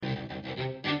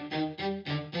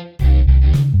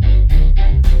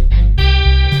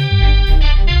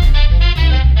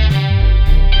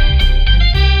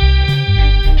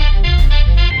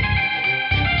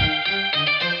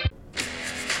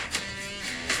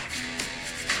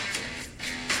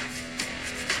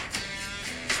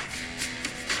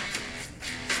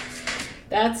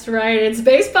That's right, it's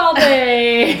baseball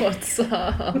day! What's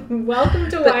up? Welcome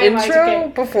to The YYTK. intro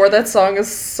before that song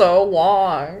is so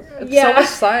long. It's so much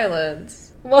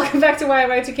silence. Welcome back to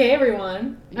YYTK,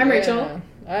 everyone. I'm Rachel.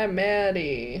 I'm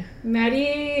Maddie.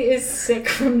 Maddie is sick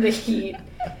from the heat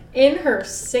in her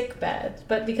sick bed,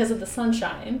 but because of the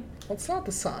sunshine. Well, it's not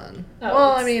the sun. Oh,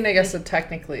 well, I mean, I guess it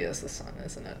technically is the sun,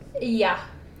 isn't it? Yeah.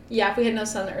 Yeah, if we had no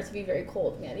sun, the earth would be very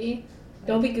cold, Maddie.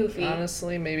 Don't be goofy.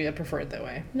 Honestly, maybe I prefer it that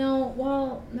way.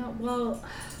 No.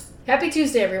 Happy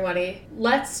Tuesday, everybody.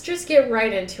 Let's just get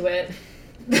right into it.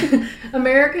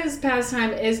 America's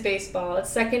pastime is baseball.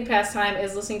 Its second pastime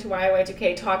is listening to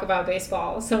YY2K talk about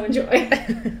baseball, so enjoy.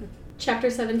 Chapter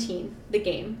 17, The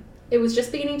Game. It was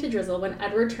just beginning to drizzle when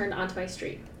Edward turned onto my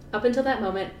street. Up until that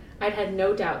moment, I'd had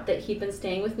no doubt that he'd been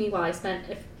staying with me while I spent...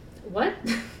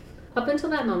 Up until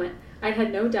that moment, I'd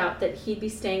had no doubt that he'd be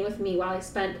staying with me while I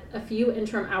spent a few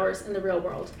interim hours in the real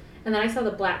world. And then I saw the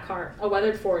black car, a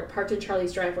weathered Ford, parked in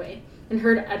Charlie's driveway, and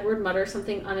heard Edward mutter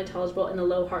something unintelligible in a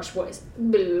low, harsh voice.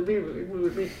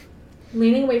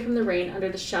 Leaning away from the rain under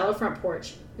the shallow front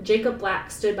porch, Jacob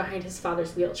Black stood behind his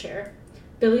father's wheelchair.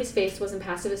 Billy's face was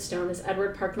impassive as stone as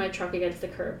Edward parked my truck against the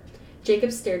curb.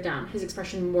 Jacob stared down, his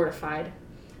expression mortified.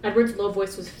 Edward's low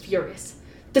voice was furious.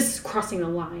 This is crossing the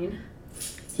line.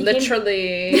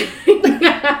 Literally.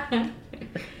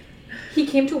 He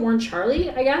came to warn Charlie,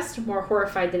 I guessed, more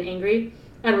horrified than angry.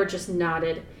 Edward just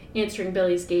nodded, answering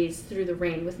Billy's gaze through the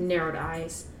rain with narrowed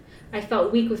eyes. I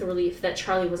felt weak with relief that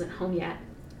Charlie wasn't home yet.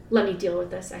 Let me deal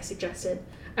with this, I suggested.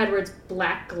 Edward's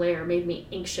black glare made me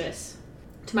anxious.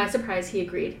 To my surprise, he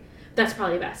agreed. That's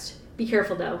probably best. Be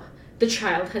careful, though. The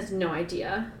child has no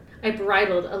idea. I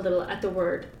bridled a little at the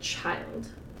word child.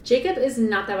 Jacob is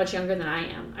not that much younger than I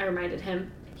am, I reminded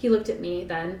him. He looked at me,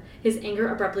 then, his anger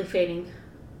abruptly fading.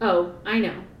 Oh, I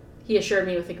know, he assured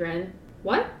me with a grin.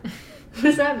 What? What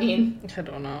does that mean? I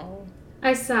don't know.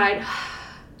 I sighed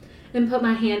and put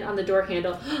my hand on the door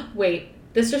handle. Wait,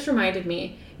 this just reminded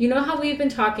me. You know how we've been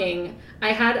talking?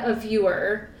 I had a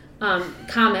viewer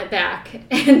comment back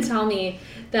and tell me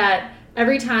that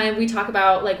every time we talk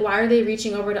about, like, why are they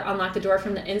reaching over to unlock the door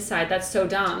from the inside? That's so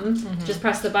dumb. Mm-hmm. Just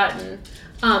press the button.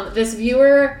 This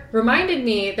viewer reminded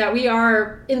me that we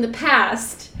are in the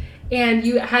past and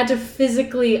you had to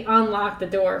physically unlock the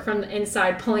door from the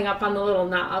inside, pulling up on the little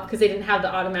knob because they didn't have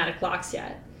the automatic locks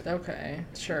yet. Okay,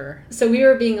 sure. So we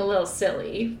were being a little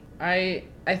silly. I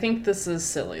think this is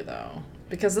silly, though,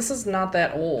 because this is not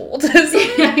that old, is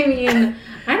it? I mean,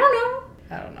 I don't know.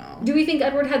 Do we think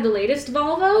Edward had the latest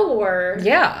Volvo, or...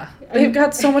 Yeah, they've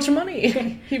got so much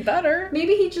money. He better.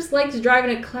 Maybe he just likes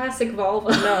driving a classic Volvo.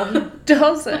 No, he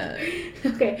doesn't.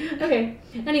 Okay.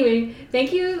 Anyway,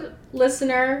 thank you,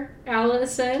 listener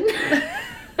Allison.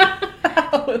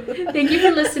 Thank you for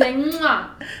listening.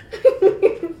 Mwah.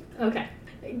 Okay.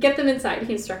 Get them inside,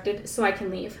 he instructed, so I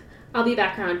can leave. I'll be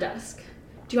back around dusk.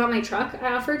 Do you want my truck?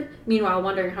 I offered, meanwhile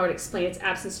wondering how I'd explain its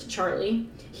absence to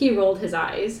Charlie. He rolled his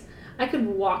eyes. I could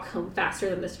walk home faster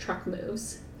than this truck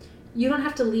moves. You don't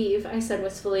have to leave, I said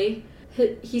wistfully.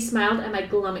 He smiled at my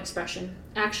glum expression.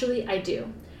 Actually, I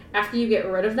do. After you get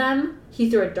rid of them, he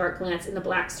threw a dark glance in the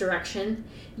Black's direction.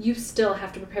 You still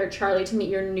have to prepare Charlie to meet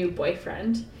your new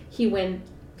boyfriend. He grinned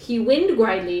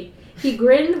widely. He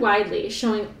grinned widely,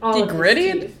 showing all of his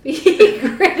teeth. He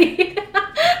gritted.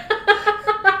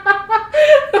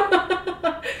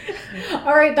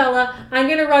 All right, Bella, I'm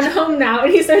going to run home now.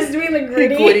 And he starts doing the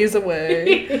gritty. He gwitties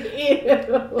away.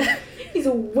 He's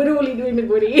wittily doing the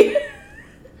gritty.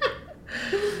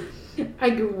 I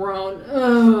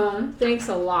groaned. Thanks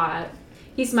a lot.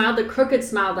 He smiled the crooked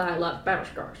smile that I love.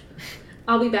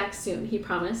 I'll be back soon, he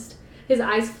promised. His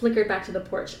eyes flickered back to the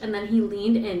porch, and then he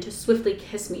leaned in to swiftly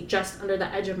kiss me just under the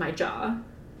edge of my jaw.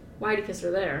 Why'd he kiss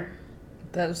her there?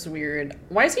 That was weird.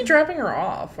 Why is he dropping her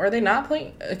off? Are they not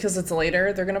playing? Because it's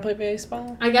later, they're going to play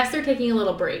baseball? I guess they're taking a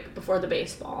little break before the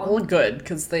baseball. Well, good,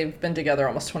 because they've been together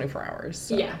almost 24 hours.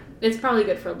 So. Yeah, it's probably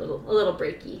good for a little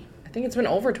breaky. I think it's been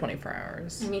over 24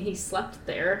 hours. I mean, he slept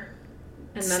there.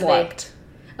 And then slept.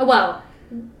 Well,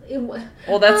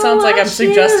 that sounds like I'm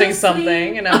suggesting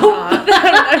something, and I'm not.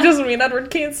 I just mean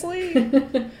Edward can't sleep.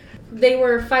 They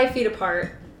were 5 feet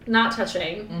apart, not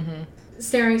touching. Mm-hmm.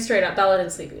 Staring straight up. Bella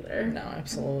didn't sleep either. No,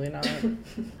 absolutely not.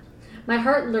 My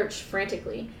heart lurched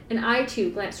frantically, and I, too,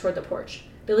 glanced toward the porch.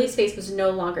 Billy's face was no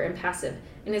longer impassive,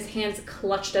 and his hands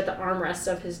clutched at the armrest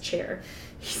of his chair.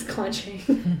 He's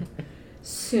clenching.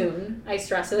 Soon, I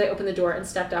stressed as I opened the door and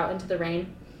stepped out into the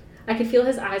rain. I could feel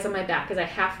his eyes on my back as I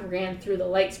half ran through the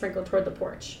light sprinkled toward the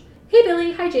porch. Hey,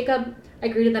 Billy. Hi, Jacob. I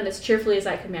greeted them as cheerfully as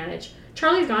I could manage.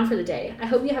 Charlie's gone for the day. I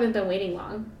hope you haven't been waiting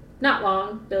long. Not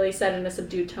long, Billy said in a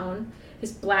subdued tone.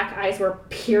 His black eyes were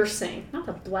piercing. Not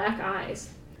the black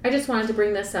eyes. I just wanted to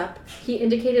bring this up. He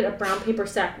indicated a brown paper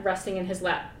sack resting in his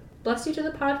lap. Bless you to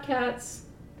the podcasts.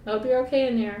 I hope you're okay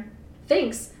in there.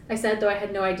 Thanks, I said, though I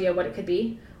had no idea what it could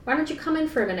be. Why don't you come in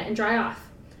for a minute and dry off?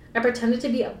 I pretended to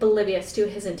be oblivious to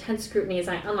his intense scrutiny as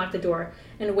I unlocked the door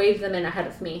and waved them in ahead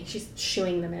of me. She's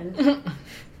shooing them in.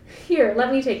 Here,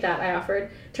 let me take that, I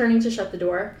offered, turning to shut the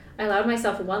door. I allowed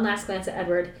myself one last glance at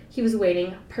Edward. He was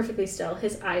waiting, perfectly still,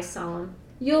 his eyes solemn.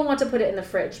 You'll want to put it in the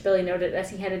fridge, Billy noted as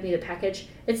he handed me the package.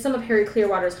 It's some of Harry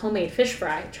Clearwater's homemade fish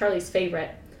fry, Charlie's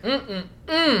favorite. It's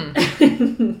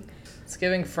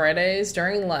giving Fridays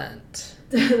during Lent.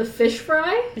 The fish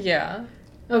fry? Yeah.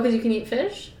 Oh, because you can eat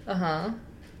fish? Uh-huh.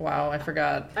 Wow, I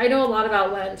forgot. I know a lot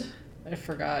about Lent. I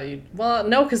forgot you. Well,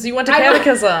 no, because you went to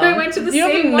catechism. I went to the you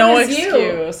same have one no as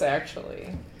excuse, actually.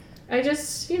 I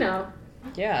just,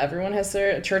 Yeah, everyone has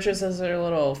churches has their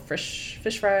little fish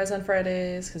fries on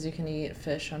Fridays, because you can eat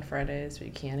fish on Fridays, but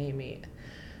you can't eat meat,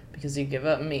 because you give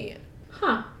up meat.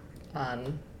 Huh.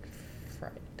 On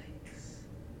Fridays.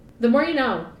 The more you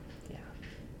know. Yeah.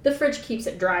 The fridge keeps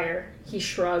it drier. He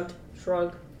shrugged.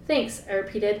 Shrug. Thanks, I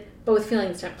repeated, but with feeling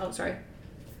this time. Oh, sorry.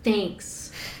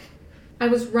 Thanks. I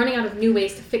was running out of new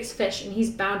ways to fix fish, and he's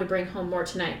bound to bring home more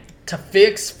tonight. To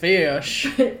fix fish.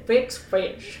 Fix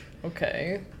fish.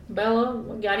 Okay. Bella,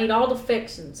 I need all the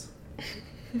fixins.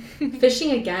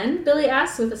 Fishing again? Billy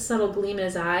asked with a subtle gleam in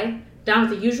his eye. Down at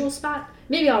the usual spot?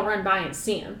 Maybe I'll run by and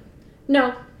see him.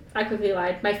 No, I quickly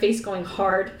lied, my face going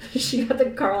hard. She got the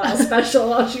Carlisle special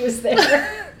while she was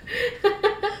there.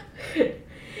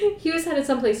 He was headed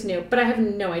someplace new, but I have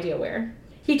no idea where.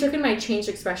 He took in my changed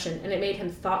expression, and it made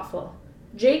him thoughtful.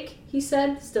 Jake, he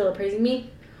said, still appraising me,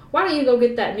 why don't you go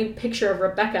get that new picture of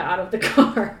Rebecca out of the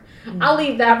car? I'll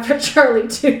leave that for Charlie,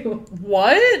 too.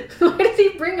 What? Why did he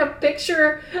bring a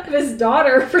picture of his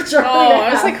daughter for Charlie to have?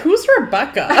 I was like, who's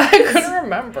Rebecca? I couldn't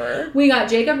remember. We got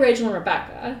Jacob, Rachel, and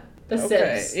Rebecca. The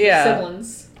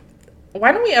siblings.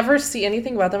 Why don't we ever see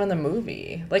anything about them in the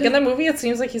movie? Like, in the movie, it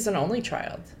seems like he's an only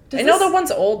child. I know the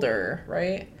one's older,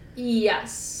 right?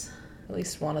 Yes. At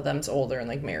least one of them's older and,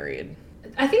 like, married.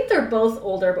 I think they're both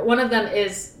older, but one of them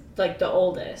is, like, the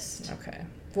oldest. Okay.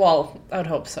 Well, I would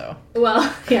hope so.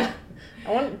 Well, yeah.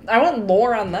 I want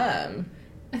lore on them.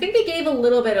 I think they gave a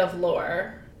little bit of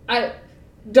lore.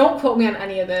 Don't quote me on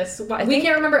any of this. We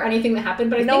can't remember anything that happened,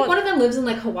 but I think one of them lives in,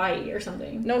 like, Hawaii or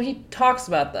something. No, he talks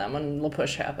about them when La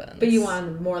Push happens. But you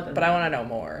want more than that. But I want to know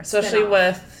more. Especially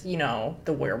with,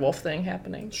 the werewolf thing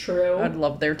happening. True. I'd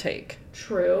love their take.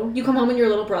 True. You come home and your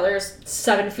little brother is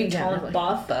 7 feet tall and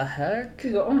buff. What the heck?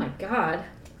 You go, oh my god.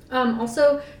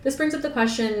 Also, this brings up the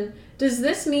question, does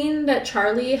this mean that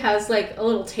Charlie has, like, a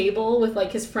little table with,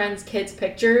 like, his friends' kids'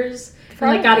 pictures?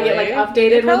 Probably. And, like, gotta get, like,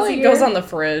 updated once a year? Goes on the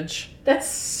fridge. That's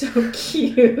so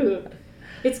cute.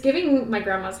 It's giving my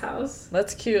grandma's house.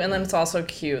 That's cute. And then it's also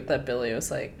cute that Billy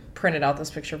was, like, printed out this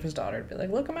picture of his daughter to be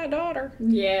like, look at my daughter.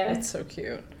 Yeah. That's so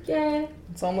cute. Yeah.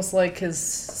 It's almost like his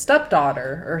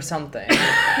stepdaughter or something.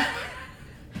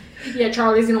 Yeah,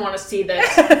 Charlie's gonna want to see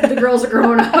this. The girls are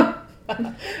growing up.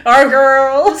 Our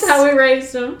girls! That's how we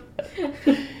raised them.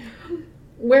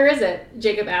 Where is it?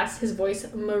 Jacob asked, his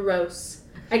voice morose.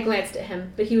 I glanced at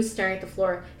him, but he was staring at the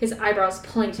floor, his eyebrows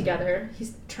pulling together.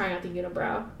 He's trying out the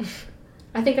unibrow.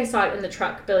 I think I saw it in the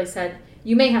truck, Billy said.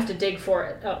 You may have to dig for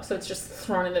it. Oh, so it's just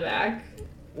thrown in the bag.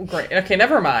 Great. Okay,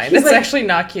 never mind. It's actually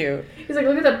not cute. He's like,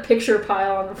 look at the picture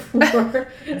pile on the floor.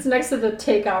 It's next to the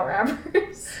takeout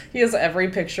wrappers. He has every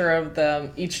picture of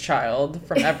them, each child,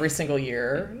 from every single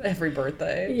year, every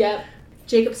birthday. Yep.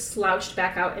 Jacob slouched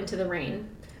back out into the rain.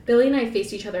 Billy and I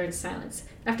faced each other in silence.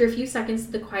 After a few seconds,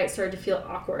 the quiet started to feel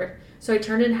awkward, so I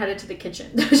turned and headed to the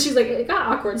kitchen. She's like, it got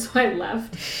awkward, so I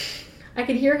left. I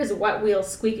could hear his wet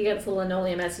wheels squeak against the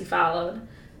linoleum as he followed.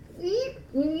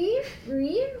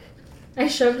 I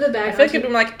shoved the bag I feel like it'd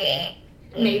be like,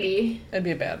 maybe. It'd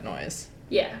be a bad noise.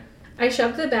 Yeah. I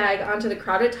shoved the bag onto the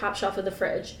crowded top shelf of the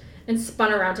fridge and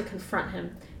spun around to confront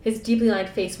him. His deeply lined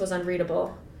face was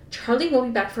unreadable. Charlie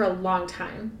won't be back for a long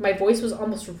time. My voice was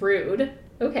almost rude.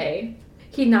 Okay.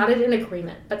 He nodded in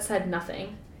agreement, but said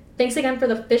nothing. Thanks again for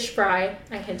the fish fry,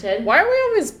 I hinted. Why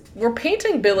are we're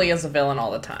painting Billy as a villain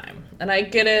all the time. And I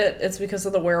get it, it's because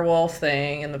of the werewolf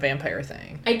thing and the vampire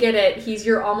thing. I get it, he's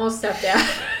your almost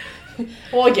stepdad.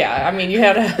 Well, yeah, I mean, you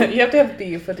have to have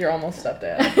beef with your almost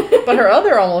stepdad. But her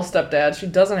other almost stepdad, she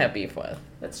doesn't have beef with.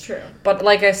 That's true. But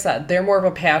like I said, they're more of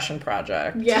a passion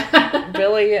project. Yeah.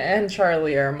 Billy and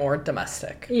Charlie are more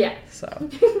domestic. Yeah. So.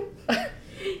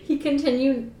 He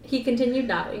continued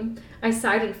nodding. I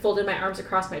sighed and folded my arms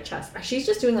across my chest. She's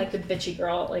just doing like the bitchy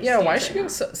girl. Like, yeah, why is she being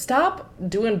so... Stop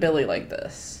doing Billy like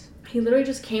this. I He literally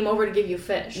just came over to give you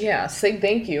fish. Yeah, say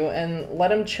thank you and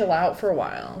let him chill out for a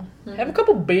while. Have a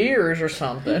couple beers or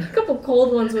something. A couple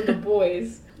cold ones with the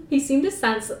boys. He seemed to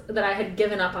sense that I had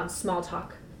given up on small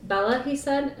talk. Bella, he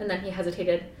said, and then he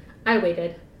hesitated. I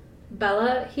waited.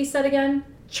 Bella, he said again.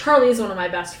 Charlie is one of my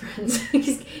best friends.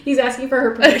 He's asking for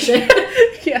her permission.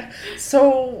 Yeah.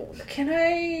 So, can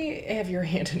I have your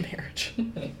hand in marriage?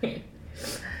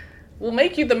 We'll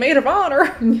make you the maid of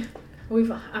honor.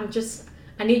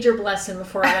 I need your blessing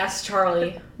before I ask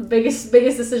Charlie. Biggest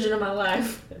decision of my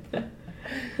life.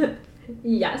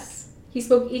 Yes. He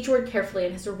spoke each word carefully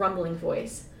in his rumbling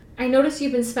voice. I noticed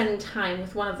you've been spending time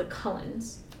with one of the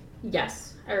Cullens.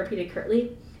 Yes, I repeated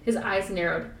curtly. His eyes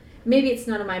narrowed. Maybe it's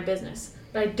none of my business,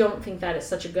 but I don't think that is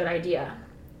such a good idea.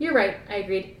 You're right, I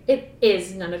agreed. It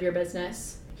is none of your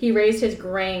business. He raised his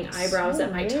graying eyebrows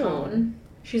at my tone.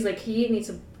 She's like, he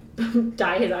needs to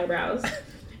dye his eyebrows.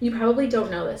 You probably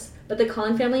don't know this, but the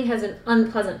Cullen family has an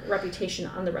unpleasant reputation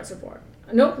on the reservoir.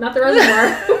 Nope, not the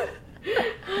reservoir.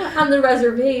 On the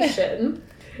reservation.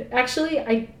 Actually,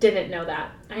 I didn't know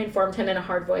that. I informed him in a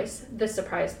hard voice. This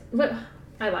surprised...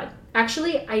 I lied.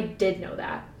 Actually, I did know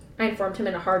that. I informed him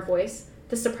in a hard voice.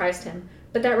 This surprised him.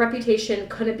 But that reputation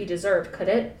couldn't be deserved, could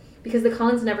it? Because the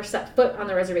Cullens never set foot on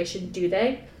the reservation, do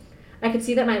they? I could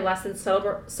see that my less than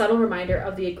subtle reminder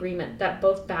of the agreement that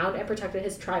both bound and protected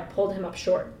his tribe pulled him up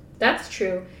short. That's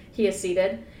true, he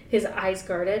acceded, his eyes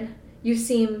guarded. You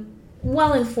seem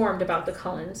well informed about the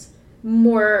Cullens.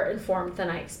 More informed than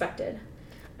I expected.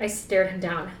 I stared him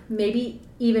down. Maybe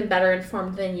even better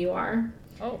informed than you are.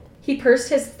 Oh. He pursed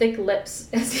his thick lips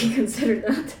as he considered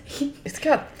them. It's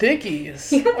got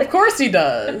thickies. Of course he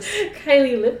does.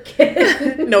 Kylie lip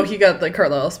kit. No, he got the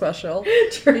Carlisle special.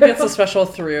 True. He gets the special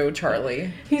through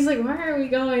Charlie. He's like, why are we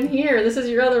going here? This is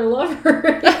your other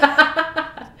lover.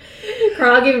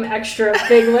 Carl gave him extra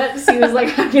big lips. He was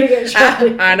like, I'm going to get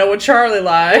Charlie. I know what Charlie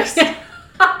likes.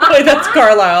 Wait, that's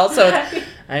Carlisle, so it's,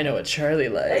 I know what Charlie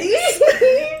likes.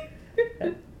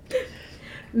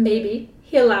 Maybe,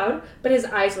 he allowed, but his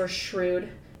eyes were shrewd.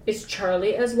 Is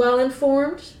Charlie as well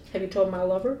informed? Have you told my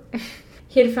lover?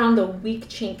 He had found the weak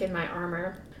chink in my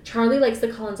armor. Charlie likes the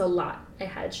Cullens a lot, I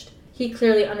hedged. He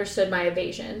clearly understood my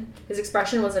evasion. His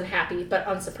expression was unhappy, but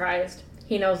unsurprised.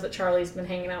 He knows that Charlie's been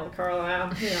hanging out with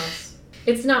Carlisle. He knows.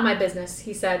 It's not my business,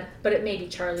 he said, but it may be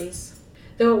Charlie's.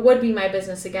 Though it would be my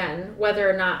business again, whether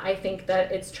or not I think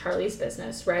that it's Charlie's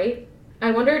business, right? I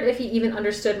wondered if he even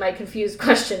understood my confused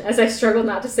question as I struggled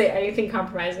not to say anything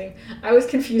compromising. I was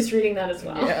confused reading that as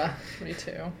well. Yeah, me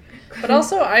too. But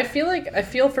also, I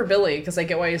feel for Billy because I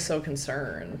get why he's so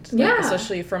concerned. Like, yeah.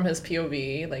 Especially from his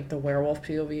POV, like the werewolf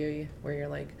POV, where you're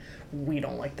like, we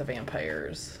don't like the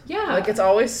vampires. Yeah. Like, it's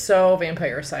always so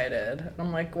vampire-sided.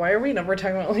 I'm like, why are we never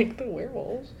talking about, like, the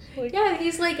werewolves? Like, yeah,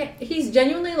 he's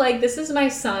genuinely like, this is my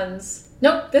son's...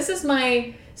 Nope, this is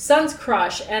my son's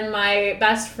crush and my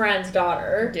best friend's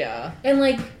daughter. Yeah. And,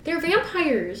 like, they're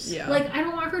vampires. Yeah. Like, I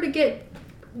don't want her to get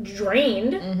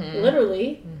drained,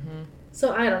 literally. Mm-hmm.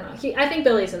 So, I don't know. I think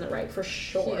Billy's in the right, for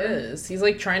sure. He is. He's,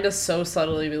 like, trying to so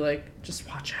subtly be like, just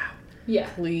watch out. Yeah.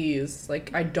 Please. Like,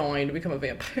 I don't want you to become a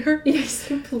vampire.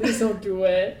 Yes, please don't do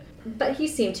it. But he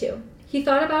seemed to. He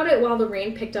thought about it while the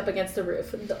rain picked up against the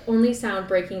roof, the only sound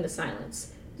breaking the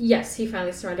silence. Yes, he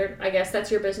finally surrendered. I guess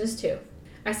that's your business, too.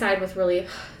 I sighed with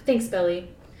relief. Thanks, Billy.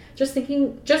 Just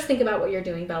think about what you're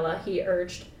doing, Bella, he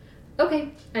urged.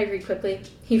 Okay, I agreed quickly.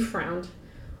 He frowned.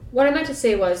 What I meant to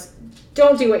say was,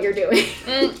 don't do what you're doing.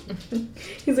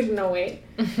 He's like, no, wait.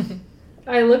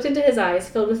 I looked into his eyes,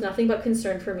 filled with nothing but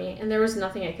concern for me, and there was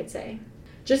nothing I could say.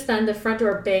 Just then, the front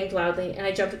door banged loudly, and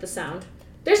I jumped at the sound.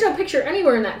 There's no picture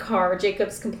anywhere in that car,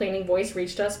 Jacob's complaining voice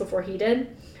reached us before he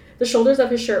did. The shoulders of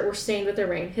his shirt were stained with the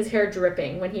rain, his hair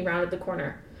dripping when he rounded the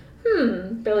corner.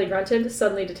 Billy grunted,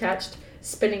 suddenly detached,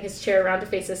 spinning his chair around to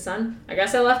face his son. I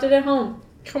guess I left it at home.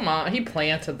 Come on, he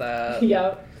planted that.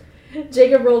 Yep.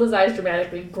 Jacob rolled his eyes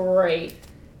dramatically. Great.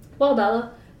 Well,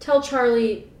 Bella, tell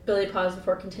Charlie, Billy paused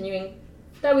before continuing,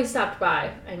 that we stopped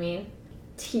by,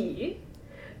 tea.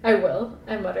 I will,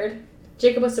 I muttered.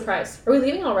 Jacob was surprised. Are we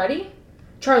leaving already?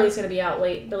 Charlie's going to be out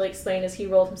late, Billy explained as he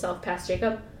rolled himself past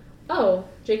Jacob. Oh,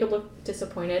 Jacob looked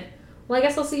disappointed. Well, I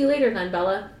guess I'll see you later then,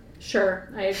 Bella. Sure,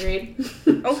 I agreed.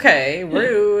 Okay,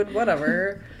 rude,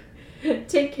 whatever.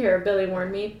 Take care, Billy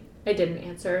warned me. I didn't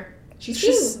answer. She's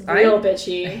just real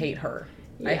bitchy. I hate her.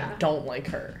 Yeah. I don't like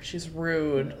her. She's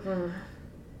rude.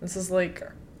 This is like,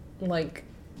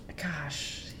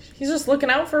 gosh, he's just looking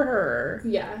out for her.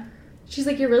 Yeah. She's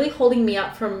like, you're really holding me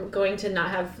up from going to not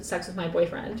have sex with my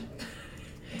boyfriend.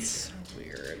 It's so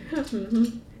weird.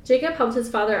 Mm-hmm. Jacob helped his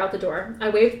father out the door. I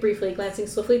waved briefly, glancing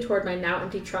swiftly toward my now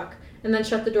empty truck. and then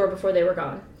shut the door before they were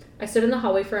gone. I stood in the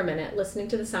hallway for a minute, listening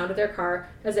to the sound of their car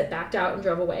as it backed out and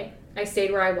drove away. I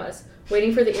stayed where I was,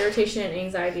 waiting for the irritation and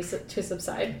anxiety to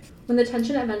subside. When the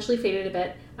tension eventually faded a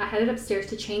bit, I headed upstairs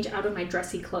to change out of my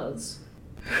dressy clothes.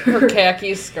 Her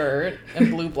khaki skirt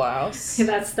and blue blouse.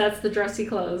 That's the dressy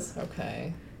clothes.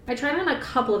 Okay. I tried on a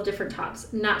couple of different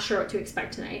tops, not sure what to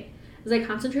expect tonight. As I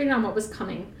concentrated on what was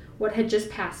coming, what had just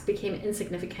passed became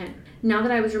insignificant. Now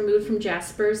that I was removed from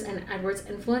Jasper's and Edward's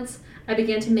influence, I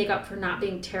began to make up for not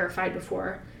being terrified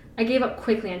before. I gave up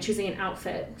quickly on choosing an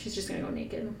outfit. She's just going to go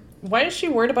naked. Why is she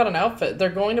worried about an outfit? They're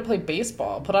going to play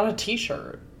baseball. Put on a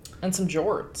t-shirt and some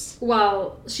jorts.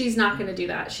 Well, she's not going to do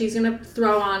that. She's going to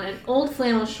throw on an old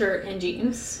flannel shirt and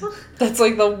jeans. That's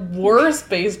like the worst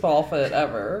baseball fit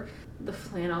ever. The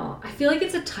flannel. I feel like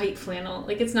it's a tight flannel.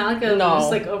 Like, it's not like a loose,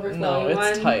 like, overflowing one. No,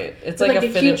 it's tight. It's like a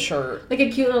fitted shirt. Like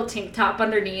a cute little tank top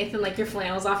underneath and, like, your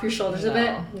flannel's off your shoulders a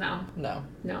bit.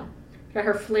 No. Got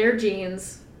her flared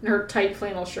jeans and her tight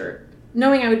flannel shirt,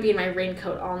 knowing I would be in my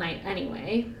raincoat all night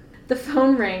anyway. The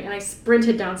phone rang, and I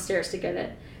sprinted downstairs to get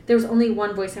it. There was only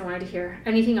one voice I wanted to hear.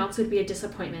 Anything else would be a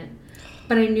disappointment.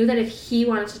 But I knew that if he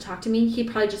wanted to talk to me, he'd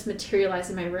probably just materialize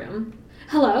in my room.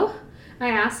 Hello? I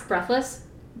asked, breathless.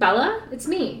 Bella? It's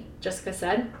me, Jessica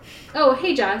said. Oh,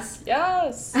 hey, Jess.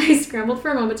 Yes. I scrambled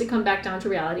for a moment to come back down to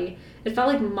reality. It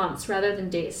felt like months rather than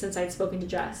days since I'd spoken to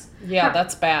Jess. Yeah,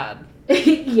 that's bad.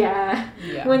 Yeah.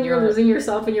 When you're losing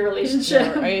yourself in your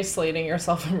relationship. You're isolating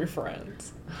yourself from your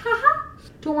friends.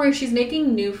 Don't worry, she's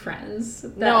making new friends.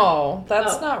 No,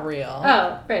 that's not real.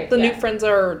 Oh, right. The new friends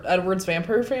are Edward's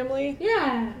vampire family?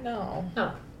 Yeah. No.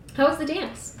 Oh. How was the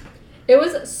dance? It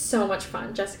was so much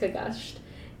fun, Jessica gushed.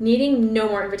 Needing no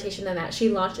more invitation than that, she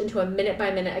launched into a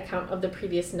minute-by-minute account of the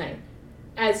previous night.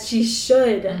 As she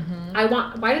should.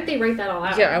 Mm-hmm. Why did they write that all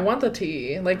out? Yeah, I want the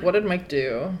tea. Like, what did Mike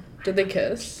do? Did they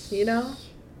kiss? You know?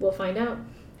 We'll find out.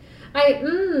 I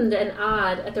and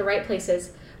ahhed at the right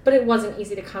places, but it wasn't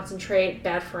easy to concentrate.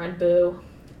 Bad friend, boo.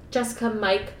 Jessica,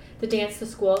 Mike, the dance, the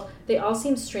school, they all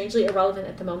seemed strangely irrelevant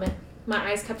at the moment. My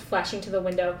eyes kept flashing to the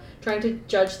window, trying to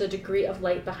judge the degree of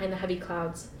light behind the heavy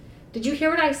clouds. Did you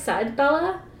hear what I said,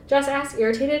 Bella? Jess asked,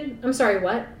 irritated. I'm sorry,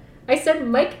 what? I said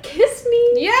Mike kissed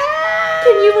me. Yeah!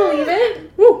 Can you believe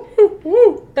it? Woo, woo,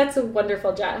 woo. That's a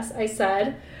wonderful, Jess, I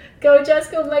said. Go, Jess,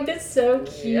 go, Mike, it's so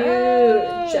cute.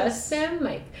 Yes. Jess and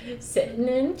Mike, sitting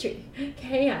in a tree.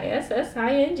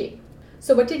 Kissing.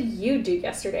 So what did you do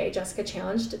yesterday? Jessica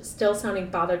challenged, still sounding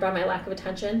bothered by my lack of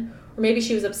attention. Or maybe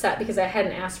she was upset because I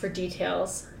hadn't asked for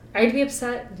details. I'd be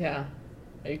upset. Yeah.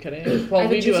 Are you kidding? Well,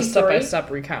 we do a step-by-step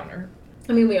recounter.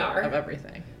 I mean, we are. Of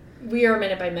everything. We are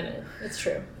minute by minute. It's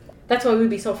true. That's why we'd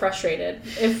be so frustrated.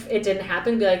 If it didn't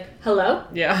happen, be like, hello?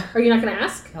 Yeah. Are you not going to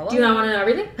ask? Hello? Do you not want to know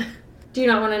everything? Do you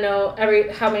not want to know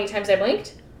how many times I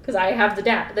blinked? Because I have the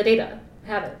data. I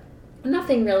have it.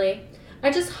 Nothing really.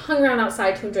 I just hung around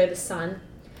outside to enjoy the sun.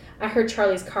 I heard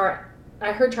Charlie's car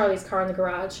in the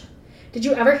garage. Did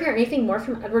you ever hear anything more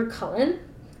from Edward Cullen?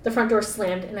 The front door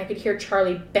slammed, and I could hear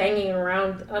Charlie banging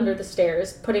around under the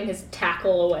stairs, putting his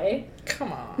tackle away.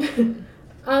 Come on.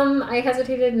 I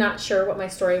hesitated, not sure what my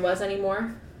story was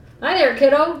anymore. Hi there,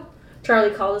 kiddo,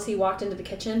 Charlie called as he walked into the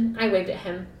kitchen. I waved at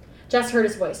him. Jess heard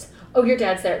his voice. Oh, your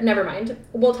dad's there. Never mind.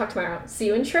 We'll talk tomorrow. See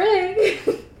you in Trig.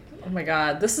 Oh my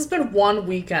god, this has been one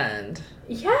weekend.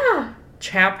 Yeah.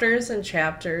 Chapters and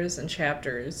chapters and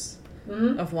chapters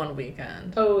of one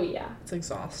weekend. Oh, yeah. It's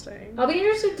exhausting. I'll be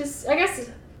interested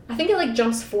to... I think it,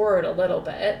 jumps forward a little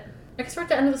bit. I guess we're at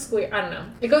the end of the school year. I don't know.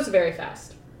 It goes very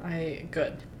fast.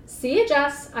 Good. See ya,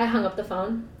 Jess. I hung up the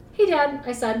phone. Hey, Dad,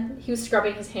 I said. He was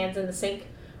scrubbing his hands in the sink.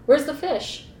 Where's the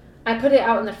fish? I put it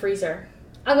out in the freezer.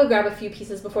 I'll go grab a few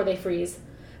pieces before they freeze.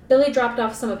 Billy dropped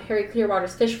off some of Harry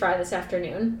Clearwater's fish fry this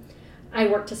afternoon. I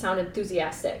worked to sound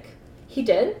enthusiastic. He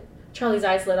did? Charlie's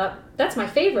eyes lit up. That's my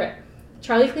favorite.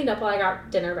 Charlie cleaned up while I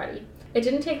got dinner ready. It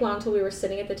didn't take long till we were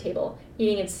sitting at the table,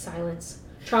 eating in silence.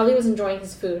 Charlie was enjoying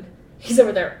his food. He's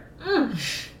over there.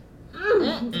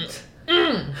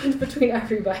 Between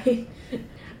every bite.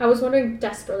 I was wondering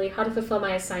desperately how to fulfill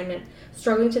my assignment,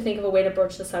 struggling to think of a way to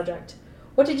broach the subject.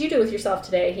 What did you do with yourself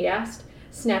today? He asked,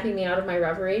 snapping me out of my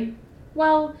reverie.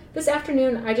 This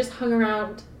afternoon I just hung out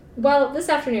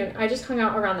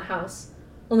around the house.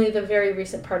 Only the very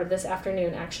recent part of this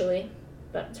afternoon, actually.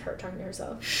 That's her talking to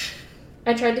herself.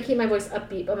 I tried to keep my voice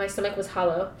upbeat, but my stomach was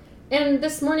hollow. And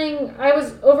this morning, I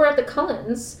was over at the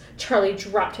Cullens. Charlie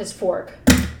dropped his fork.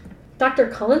 Dr.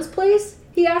 Cullen's place?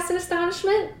 He asked in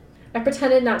astonishment. I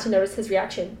pretended not to notice his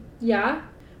reaction. Yeah?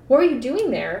 What were you doing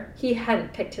there? He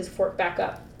hadn't picked his fork back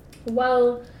up.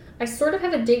 Well, I sort of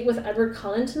have a date with Edward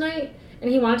Cullen tonight, and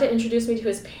he wanted to introduce me to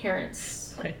his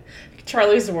parents. Wait.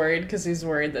 Charlie's worried because he's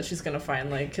worried that she's going to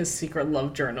find, like, his secret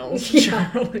love journals.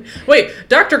 Yeah. Charlie. Wait,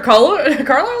 Dr.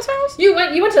 Carlisle's house? You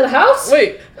went to the house?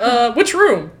 Wait, which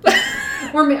room?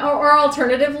 Or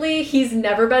alternatively, he's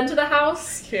never been to the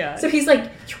house. Yeah. So he's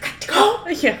like, you got to go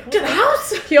to the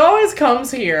house? He always comes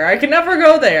here. I can never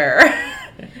go there.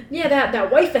 Yeah,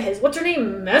 that wife of his, what's her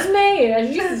name?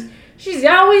 Mesme? She's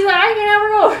always like, I can never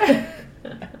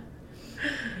go.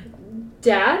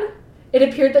 Dad? It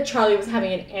appeared that Charlie was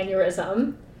having an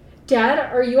aneurysm. Dad,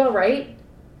 are you all right?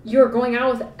 You're going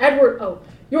out with Edward... Oh,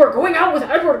 you're going out with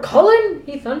Edward Cullen?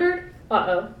 He thundered.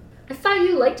 Uh-oh. I thought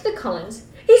you liked the Cullens.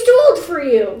 He's too old for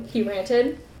you, he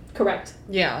ranted. Correct.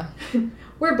 Yeah.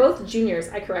 We're both juniors,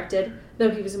 I corrected,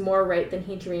 though he was more right than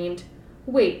he dreamed.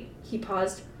 Wait, he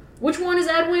paused. Which one is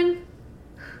Edwin?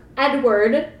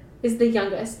 Edward is the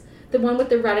youngest, the one with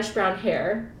the reddish-brown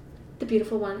hair. The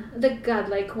beautiful one, the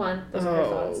godlike one. Those are her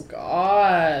thoughts. Oh,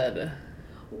 God.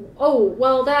 Oh,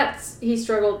 well, he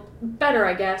struggled better,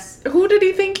 I guess. Who did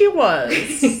he think he was?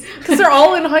 Because they're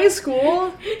all in high school.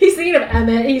 He's thinking of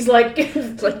Emmett. He's like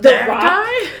the Rock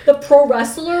guy? The pro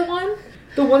wrestler one?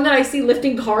 The one that I see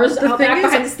lifting cars out back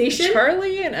behind the station?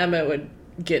 Charlie and Emmett would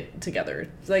get together.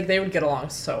 Like, they would get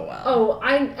along so well. Oh,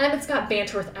 Emmett's got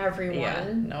banter with everyone.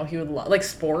 Yeah, no, he would like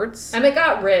sports. Emmett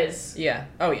got Riz. Yeah.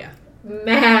 Oh, yeah.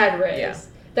 Mad Riz. Yeah.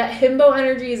 That himbo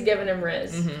energy is giving him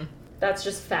Riz. Mm-hmm. That's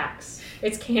just facts.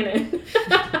 It's canon.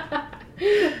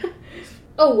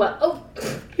 Oh, well. Oh,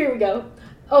 here we go.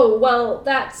 Oh, well,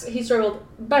 he struggled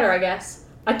better, I guess.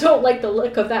 I don't like the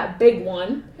look of that big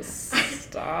one.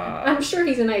 Stop. I'm sure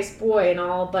he's a nice boy and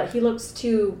all, but he looks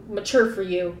too mature for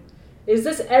you. Is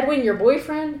this Edwin your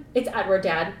boyfriend? It's Edward,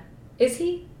 Dad. Is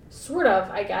he? Sort of,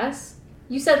 I guess.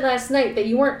 You said last night that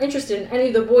you weren't interested in any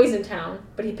of the boys in town,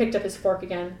 but he picked up his fork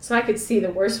again, so I could see the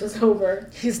worst was over.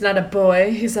 He's not a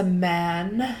boy, he's a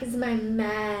man. He's my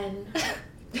man.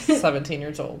 17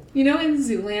 years old. You know in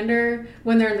Zoolander,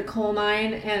 when they're in the coal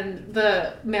mine and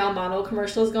the male model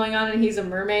commercial is going on and he's a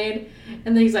mermaid,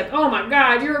 and then he's like, oh my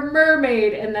god, you're a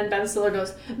mermaid, and then Ben Stiller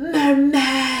goes, mermaid.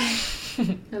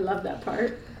 I love that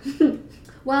part.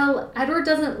 Well, Edward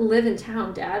doesn't live in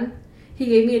town, Dad. He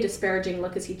gave me a disparaging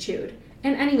look as he chewed.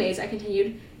 And anyways, I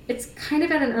continued, it's kind of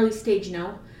at an early stage, you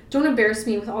know. Don't embarrass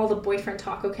me with all the boyfriend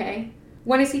talk, okay?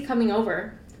 When is he coming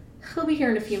over? He'll be here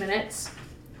in a few minutes.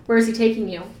 Where is he taking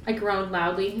you? I groaned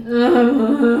loudly.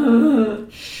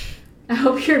 I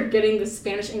hope you're getting the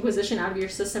Spanish Inquisition out of your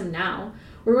system now.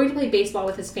 We're going to play baseball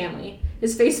with his family.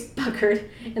 His face puckered,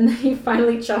 and then he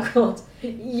finally chuckled.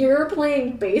 You're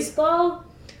playing baseball?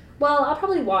 Well, I'll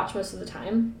probably watch most of the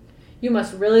time. You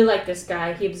must really like this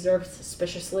guy, he observed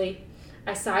suspiciously.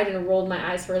 I sighed and rolled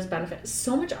my eyes for his benefit.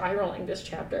 So much eye rolling this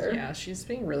chapter. Yeah, she's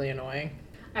being really annoying.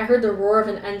 I heard the roar of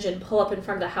an engine pull up in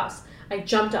front of the house. I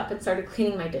jumped up and started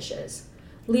cleaning my dishes.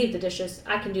 Leave the dishes.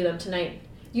 I can do them tonight.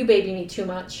 You baby me too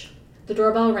much. The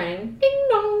doorbell rang. Ding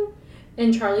dong.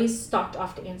 And Charlie stalked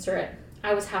off to answer it.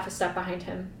 I was half a step behind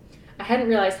him. I hadn't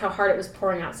realized how hard it was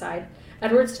pouring outside.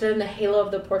 Edward stood in the halo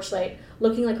of the porch light,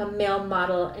 looking like a male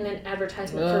model in an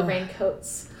advertisement for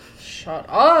raincoats. Shut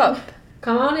up!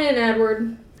 Come on in,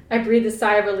 Edward. I breathed a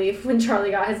sigh of relief when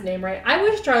Charlie got his name right. I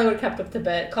wish Charlie would have kept up the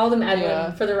bit. Called him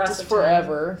Edwin for the rest of time.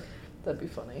 Forever. That'd be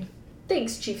funny.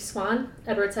 Thanks, Chief Swan,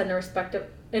 Edward said in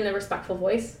a respectful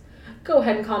voice. Go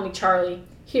ahead and call me Charlie.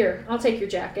 Here, I'll take your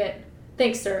jacket.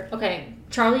 Thanks, sir. Okay,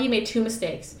 Charlie, you made 2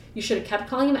 mistakes. You should have kept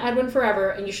calling him Edwin forever,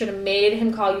 and you should have made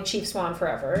him call you Chief Swan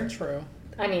forever. True.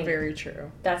 I mean... Very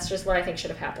true. That's just what I think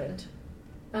should have happened.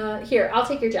 Here, I'll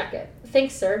take your jacket.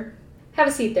 Thanks, sir. Have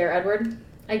a seat there, Edward.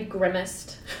 I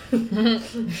grimaced.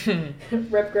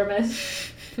 Rip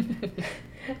grimace.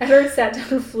 Edward sat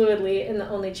down fluidly in the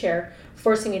only chair,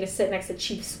 forcing me to sit next to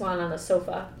Chief Swan on the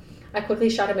sofa. I quickly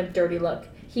shot him a dirty look.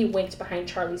 He winked behind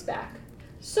Charlie's back.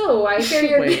 So, I hear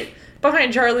you're... Wait,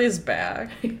 behind Charlie's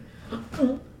back?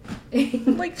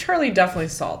 Like, Charlie definitely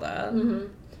saw that. Mm-hmm.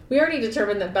 We already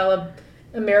determined that Bella,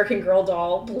 American Girl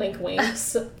doll, blink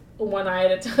winks one eye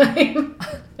at a time.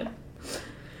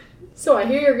 So I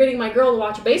hear you're getting my girl to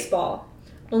watch baseball.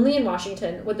 Only in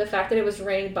Washington would the fact that it was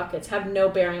raining buckets have no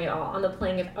bearing at all on the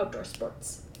playing of outdoor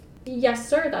sports. Yes,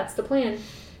 sir, that's the plan.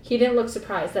 He didn't look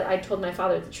surprised that I'd told my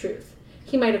father the truth.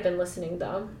 He might have been listening,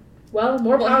 though. Well,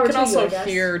 more power to you, I guess. You can also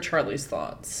hear Charlie's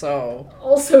thoughts, so...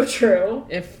 Also true.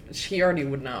 If he already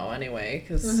would know, anyway,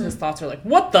 because his thoughts are like,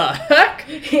 what the heck?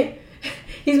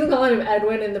 He's been calling him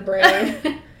Edwin in the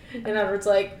brain. And Edward's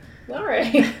like, all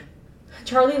right.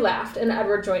 Charlie laughed, and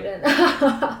Edward joined in.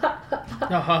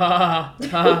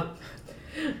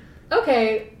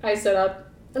 Okay, I stood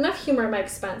up. Enough humor at my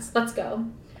expense. Let's go.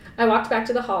 I walked back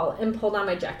to the hall and pulled on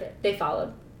my jacket. They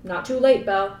followed. Not too late,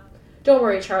 Belle. Don't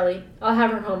worry, Charlie. I'll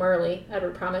have her home early,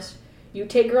 Edward promised. You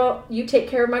take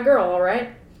care of my girl, all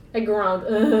right? I groaned,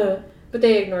 ugh, but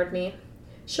they ignored me.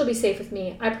 She'll be safe with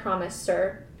me, I promise,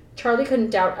 sir. Charlie couldn't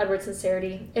doubt Edward's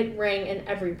sincerity. It rang in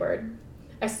every word.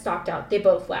 I stalked out. They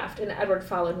both laughed, and Edward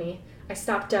followed me. I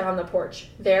stopped dead on the porch.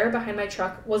 There, behind my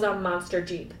truck, was a monster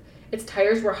Jeep. Its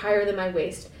tires were higher than my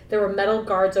waist. There were metal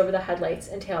guards over the headlights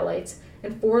and taillights,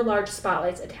 and 4 large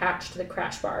spotlights attached to the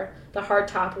crash bar. The hard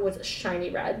top was shiny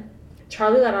red.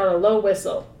 Charlie let out a low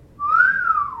whistle.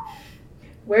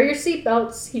 Wear your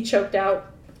seatbelts, he choked out.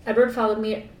 Edward followed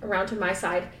me around to my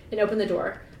side and opened the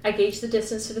door. I gauged the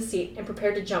distance to the seat and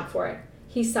prepared to jump for it.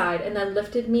 He sighed and then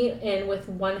lifted me in with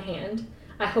one hand.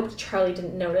 I hoped Charlie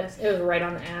didn't notice. It was right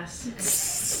on the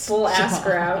ass. Full ass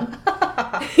grab.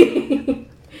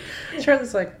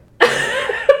 Charlie's like,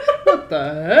 what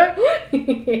the heck?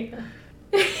 Yeah.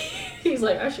 He's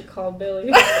like, I should call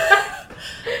Billy.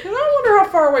 I wonder how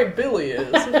far away Billy is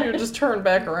if you just turn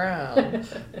back around.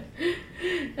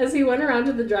 As he went around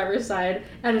to the driver's side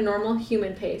at a normal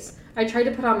human pace, I tried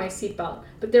to put on my seatbelt,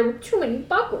 but there were too many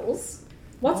buckles.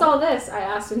 What's all this? I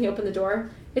asked when he opened the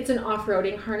door. It's an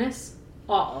off-roading harness.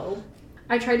 Uh-oh.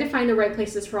 I tried to find the right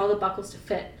places for all the buckles to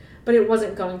fit, but it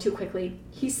wasn't going too quickly.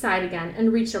 He sighed again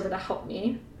and reached over to help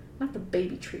me. Not the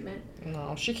baby treatment.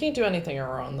 No, she can't do anything on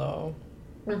her own, though.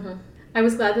 Mm-hmm. I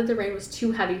was glad that the rain was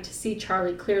too heavy to see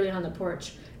Charlie clearly on the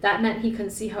porch. That meant he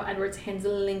couldn't see how Edward's hands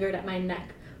lingered at my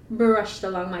neck, brushed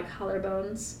along my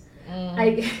collarbones.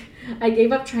 I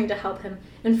gave up trying to help him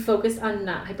and focused on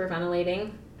not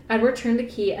hyperventilating. Edward turned the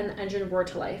key and the engine roared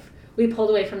to life. We pulled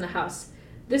away from the house.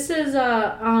 This is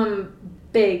a,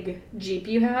 big Jeep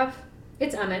you have?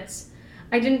 It's Emmett's.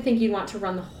 I didn't think you'd want to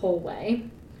run the whole way.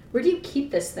 Where do you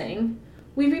keep this thing?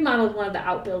 We remodeled one of the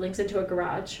outbuildings into a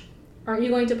garage. Aren't you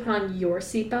going to put on your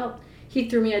seatbelt? He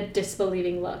threw me a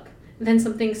disbelieving look. Then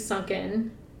something sunk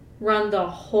in. Run the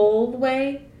whole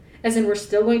way? As in, we're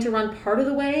still going to run part of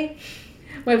the way?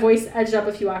 My voice edged up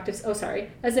a few octaves. Oh,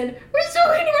 sorry. As in, we're still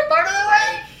going to run part of the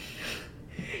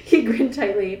way? He grinned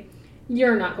tightly.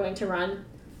 You're not going to run.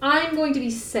 I'm going to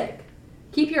be sick.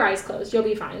 Keep your eyes closed. You'll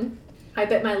be fine. I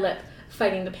bit my lip,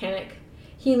 fighting the panic.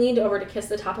 He leaned over to kiss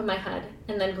the top of my head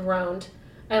and then groaned.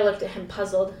 I looked at him,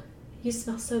 puzzled. You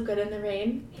smell so good in the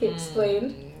rain, he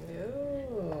explained.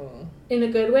 In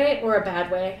a good way or a bad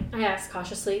way? I asked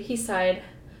cautiously. He sighed.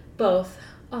 Both.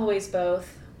 Always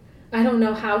both. I don't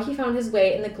know how he found his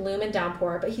way in the gloom and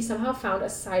downpour, but he somehow found a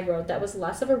side road that was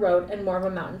less of a road and more of a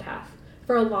mountain path.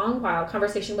 For a long while,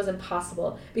 conversation was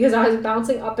impossible because I was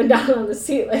bouncing up and down on the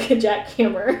seat like a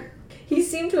jackhammer. He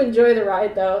seemed to enjoy the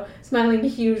ride, though, smiling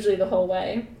hugely the whole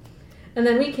way. And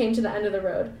then we came to the end of the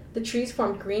road. The trees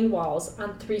formed green walls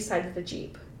on 3 sides of the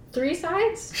Jeep. 3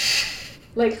 sides?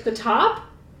 Like the top?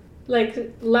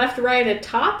 Like left, right, and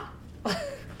top?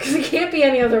 Because it can't be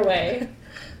any other way.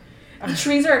 The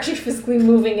trees are actually physically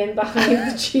moving in behind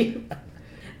the Jeep.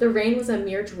 The rain was a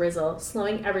mere drizzle,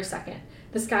 slowing every second.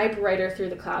 The sky brighter through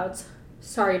the clouds.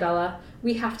 Sorry, Bella.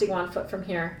 We have to go on foot from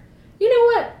here. You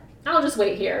know what? I'll just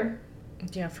wait here.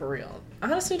 Yeah, for real.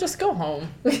 Honestly, just go home.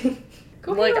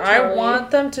 Go like, home, I want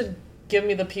them to give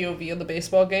me the POV of the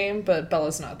baseball game, but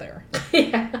Bella's not there.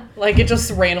 Yeah. Like, it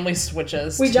just randomly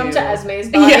switches. We jump to Esme's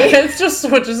body. Yeah, it just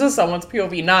switches to someone's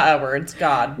POV, not Edward's.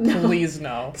 God, no. Please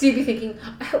no. So you'd be thinking,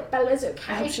 I hope Bella's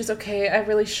okay. I hope she's okay. I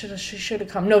really she should have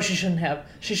come. No, she shouldn't have.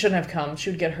 She shouldn't have come. She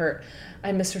would get hurt.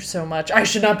 I miss her so much. I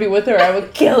should not be with her. I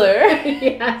would kill her.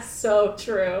 Yeah, so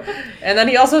true. And then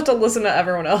he also has to listen to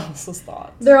everyone else's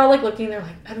thoughts. They're all like looking, they're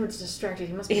like, Edward's distracted.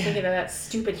 He must be thinking of that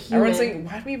stupid human. Everyone's like,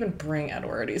 why did we even bring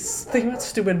Edward? He's thinking about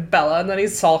stupid Bella, and then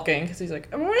he's sulking because he's like,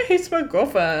 everyone hates my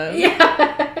girlfriend.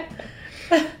 Yeah.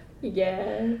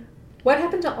 Yeah. What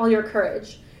happened to all your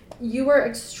courage? You were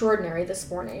extraordinary this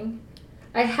morning.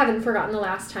 I haven't forgotten the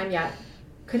last time yet.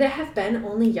 Could it have been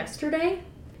only yesterday?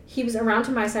 He was around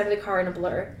to my side of the car in a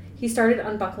blur. He started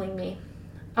unbuckling me.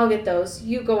 I'll get those.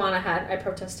 You go on ahead, I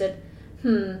protested.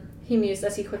 He mused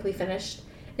as he quickly finished.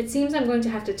 It seems I'm going to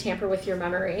have to tamper with your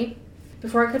memory.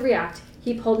 Before I could react,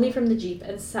 he pulled me from the Jeep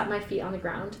and set my feet on the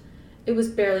ground. It was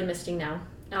barely misting now.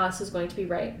 Alice was going to be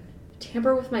right.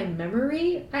 Tamper with my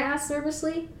memory? I asked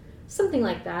nervously. Something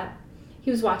like that. He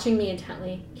was watching me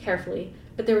intently, carefully,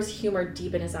 but there was humor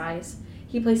deep in his eyes.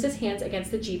 He placed his hands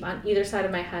against the Jeep on either side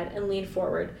of my head and leaned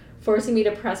forward, forcing me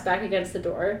to press back against the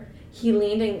door. He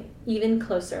leaned in even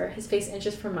closer, his face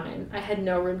inches from mine. I had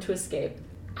no room to escape.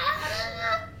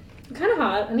 Kind of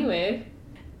hot, anyway.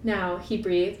 Now, he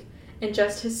breathed, and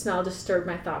just his smell disturbed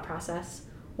my thought process.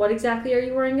 What exactly are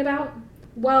you worrying about?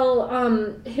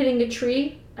 Well, hitting a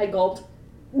tree, I gulped.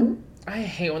 I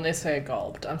hate when they say I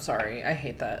gulped. I'm sorry. I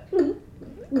hate that.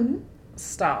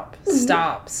 Stop.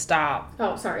 Stop.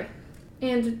 Oh, sorry.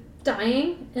 And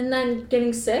dying, and then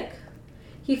getting sick.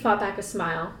 He fought back a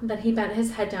smile. Then he bent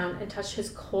his head down and touched his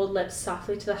cold lips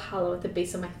softly to the hollow at the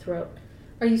base of my throat.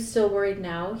 Are you still worried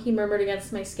now? He murmured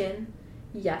against my skin.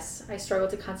 Yes, I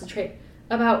struggled to concentrate.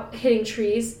 About hitting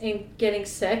trees and getting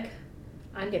sick.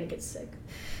 I'm gonna get sick.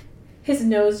 His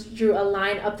nose drew a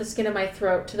line up the skin of my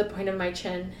throat to the point of my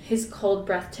chin. His cold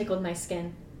breath tickled my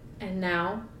skin. And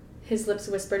now, his lips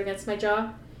whispered against my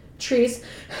jaw. Trees,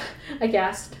 I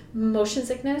gasped. Motion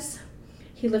sickness?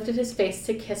 He lifted his face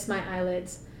to kiss my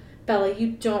eyelids. Bella,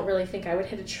 you don't really think I would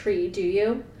hit a tree, do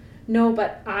you? No,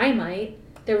 but I might.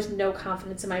 There was no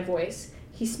confidence in my voice.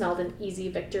 He smelled an easy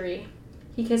victory.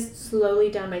 He kissed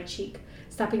slowly down my cheek,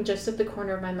 stopping just at the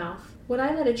corner of my mouth. Would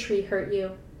I let a tree hurt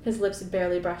you? His lips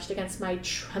barely brushed against my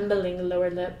trembling lower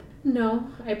lip. No,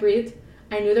 I breathed.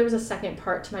 I knew there was a second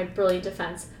part to my brilliant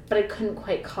defense, but I couldn't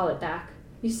quite call it back.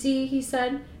 You see, he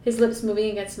said, his lips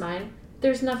moving against mine.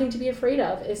 There's nothing to be afraid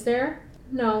of, is there?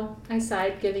 No, I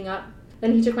sighed, giving up.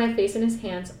 Then he took my face in his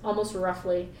hands, almost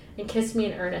roughly, and kissed me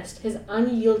in earnest, his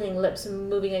unyielding lips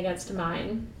moving against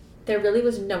mine. There really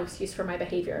was no excuse for my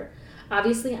behavior.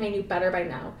 Obviously, I knew better by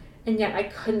now, and yet I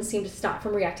couldn't seem to stop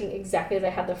from reacting exactly as I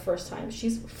had the first time.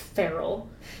 She's feral.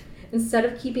 Instead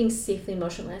of keeping safely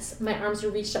motionless, my arms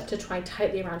reached up to twine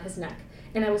tightly around his neck,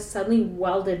 and I was suddenly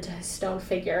welded to his stone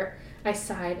figure. I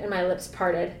sighed, and my lips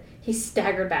parted. He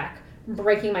staggered back,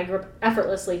 breaking my grip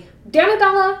effortlessly. Damn it,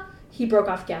 Bella! He broke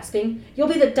off, gasping. You'll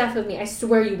be the death of me, I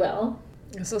swear you will.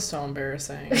 This is so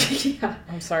embarrassing. Yeah.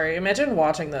 I'm sorry. Imagine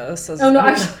watching this as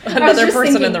another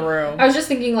person in the room. I was just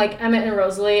thinking, like, Emmett and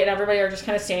Rosalie and everybody are just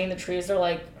kind of standing in the trees. They're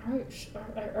like,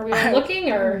 are we all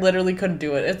looking? Or literally couldn't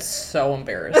do it. It's so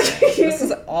embarrassing. This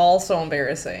is all so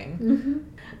embarrassing. Mm-hmm.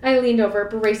 I leaned over,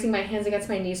 bracing my hands against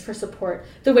my knees for support.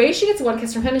 The way she gets one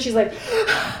kiss from him and she's like...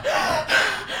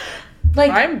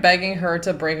 I'm begging her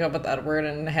to break up with Edward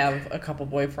and have a couple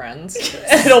boyfriends.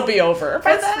 It'll be over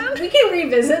by then. We can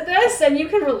revisit this and you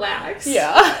can relax.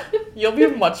 Yeah. You'll be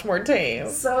much more tame.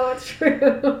 So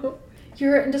true.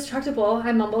 You're indestructible,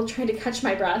 I mumbled, trying to catch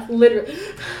my breath. Literally.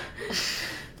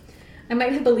 I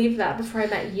might have believed that before I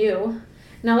met you.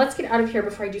 Now let's get out of here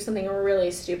before I do something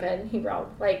really stupid, he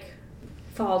growled.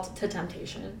 Fall to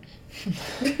temptation.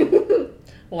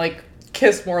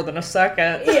 Kiss more than a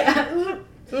second. Yeah.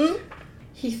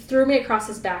 He threw me across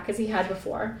his back as he had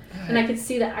before, and I could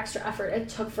see the extra effort it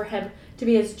took for him to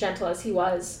be as gentle as he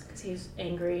was, because he's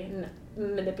angry and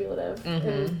manipulative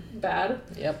and bad.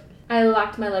 Yep. I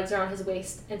locked my legs around his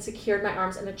waist and secured my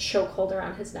arms in a chokehold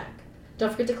around his neck. Don't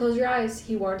forget to close your eyes,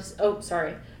 he warned.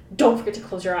 Don't forget to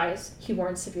close your eyes, he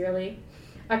warned severely.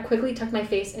 I quickly tucked my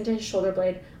face into his shoulder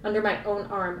blade under my own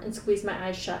arm and squeezed my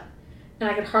eyes shut, and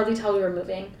I could hardly tell we were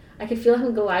moving. I could feel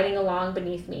him gliding along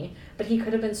beneath me, but he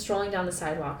could have been strolling down the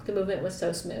sidewalk. The movement was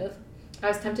so smooth. I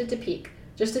was tempted to peek,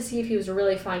 just to see if he was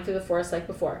really flying through the forest like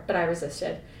before, but I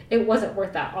resisted. It wasn't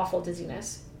worth that awful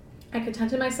dizziness. I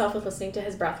contented myself with listening to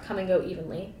his breath come and go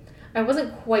evenly. I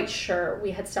wasn't quite sure we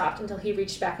had stopped until he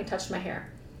reached back and touched my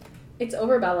hair. It's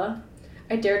over, Bella.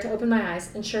 I dared to open my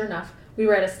eyes, and sure enough, we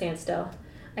were at a standstill.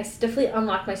 I stiffly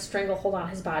unlocked my stranglehold on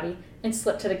his body and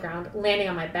slipped to the ground, landing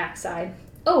on my backside.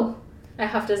 Oh! I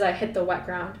huffed as I hit the wet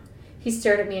ground. He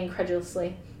stared at me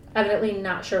incredulously, evidently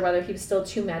not sure whether he was still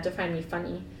too mad to find me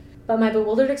funny. But my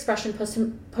bewildered expression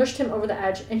pushed him over the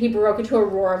edge, and he broke into a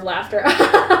roar of laughter.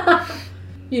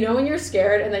 You know when you're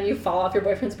scared and then you fall off your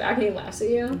boyfriend's back and he laughs at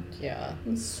you? Yeah.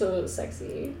 It's so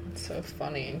sexy. It's so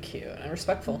funny and cute and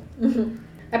respectful. Mm-hmm.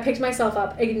 I picked myself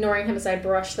up, ignoring him as I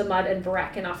brushed the mud and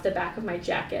bracken off the back of my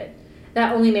jacket.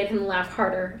 That only made him laugh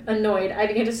harder. Annoyed, I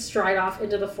began to stride off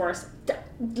into the forest.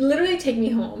 Literally take me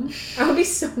home. I would be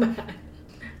so mad.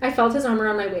 I felt his arm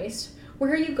around my waist.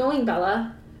 Where are you going,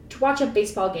 Bella? To watch a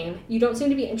baseball game. You don't seem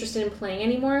to be interested in playing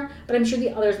anymore, but I'm sure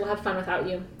the others will have fun without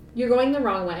you. You're going the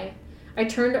wrong way. I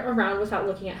turned around without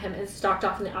looking at him and stalked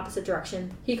off in the opposite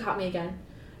direction. He caught me again.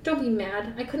 Don't be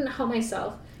mad. I couldn't help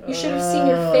myself. You should have seen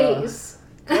your face.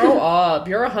 Grow up.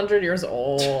 You're 100 years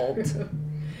old.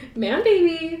 Man,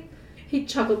 baby. He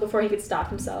chuckled before he could stop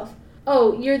himself.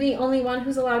 Oh, you're the only one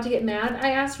who's allowed to get mad?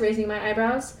 I asked, raising my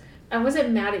eyebrows. I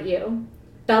wasn't mad at you.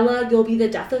 Bella, you'll be the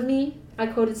death of me? I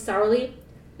quoted sourly.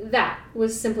 That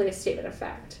was simply a statement of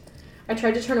fact. I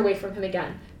tried to turn away from him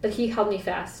again, but he held me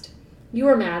fast. You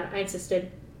were mad, I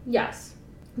insisted. Yes.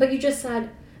 But you just said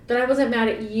that I wasn't mad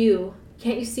at you.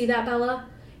 Can't you see that, Bella?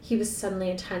 He was suddenly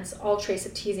intense, all trace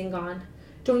of teasing gone.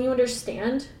 Don't you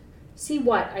understand? See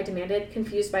what? I demanded,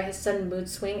 confused by his sudden mood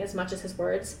swing as much as his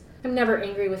words. I'm never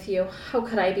angry with you. How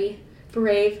could I be?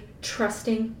 Brave,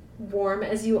 trusting, warm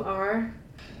as you are.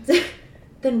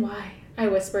 Then why? I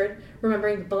whispered,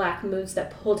 remembering the black moods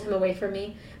that pulled him away from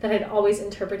me, that I'd always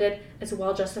interpreted as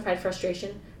well-justified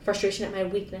frustration. Frustration at my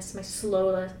weakness,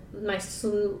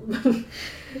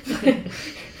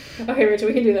 Okay, Rachel,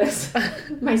 we can do this.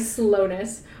 My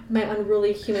slowness, my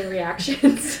unruly human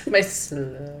reactions.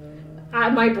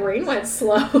 My brain went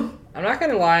slow. I'm not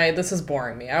gonna lie, this is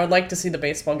boring me. I would like to see the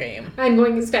baseball game. I'm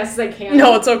going as fast as I can.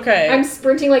 No, it's okay. I'm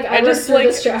sprinting like I just through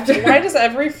this chapter. Why does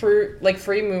every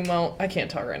free moment... I can't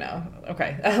talk right now.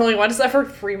 Okay. Why does every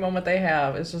free moment they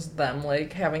have is just them,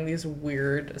 having these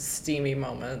weird, steamy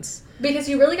moments? Because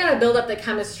you really gotta build up the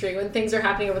chemistry when things are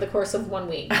happening over the course of 1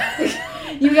 week.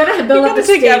 You gotta build up the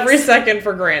stakes. You gotta take every second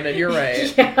for granted. You're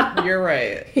right. Yeah. You're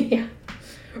right. Yeah.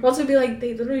 Or else it'd be like,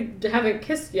 they literally haven't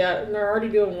kissed yet, and they're already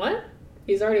doing what?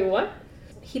 He's already what?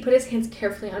 He put his hands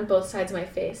carefully on both sides of my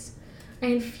face. I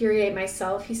infuriate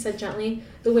myself, he said gently,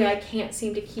 the way I can't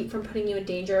seem to keep from putting you in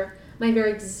danger. My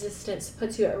very existence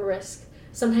puts you at risk.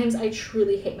 Sometimes I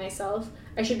truly hate myself.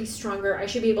 I should be stronger. I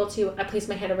should be able to... I placed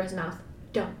my hand over his mouth.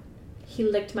 Don't. He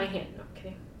licked my hand. No,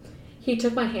 kidding. He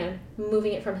took my hand,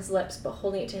 moving it from his lips, but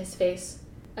holding it to his face.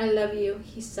 I love you,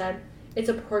 he said. It's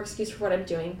a poor excuse for what I'm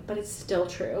doing, but it's still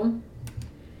true.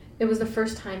 It was the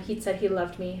first time he'd said he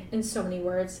loved me in so many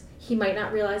words. He might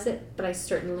not realize it, but I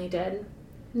certainly did.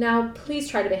 Now, please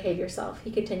try to behave yourself,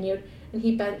 he continued, and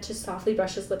he bent to softly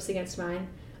brush his lips against mine.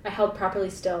 I held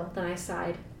properly still, then I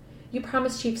sighed. You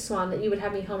promised Chief Swan that you would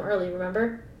have me home early,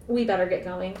 remember? We better get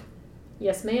going.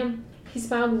 Yes, ma'am. He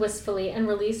smiled wistfully and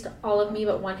released all of me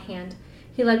but one hand.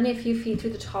 He led me a few feet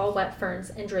through the tall, wet ferns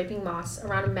and draping moss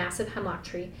around a massive hemlock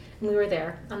tree, and we were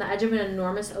there, on the edge of an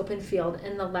enormous open field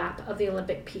in the lap of the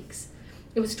Olympic peaks.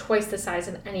 It was twice the size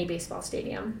of any baseball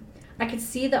stadium. I could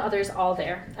see the others all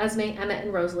there. Esme, Emmett,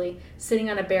 and Rosalie, sitting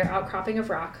on a bare outcropping of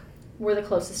rock, were the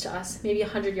closest to us, maybe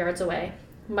 100 yards away.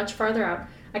 Much farther out,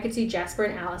 I could see Jasper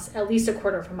and Alice, at least a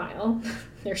quarter of a mile.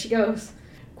 There she goes.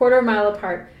 Quarter of a mile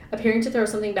apart, appearing to throw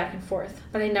something back and forth,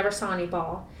 but I never saw any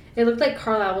ball. It looked like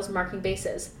Carlisle was marking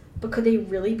bases, but could they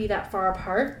really be that far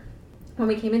apart? When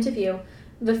we came into view,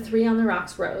 the three on the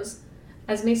rocks rose.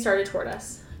 Esme started toward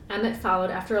us. Emmett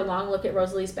followed after a long look at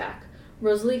Rosalie's back.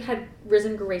 Rosalie had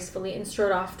risen gracefully and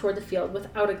strode off toward the field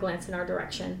without a glance in our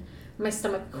direction. My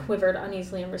stomach quivered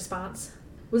uneasily in response.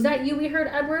 Was that you we heard,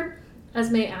 Edward?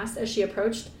 Esme asked as she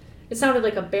approached. It sounded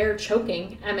like a bear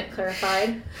choking, Emmett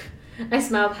clarified. I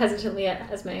smiled hesitantly at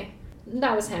Esme.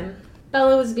 That was him.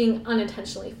 Bella was being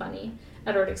unintentionally funny,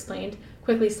 Edward explained,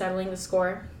 quickly settling the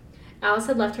score. Alice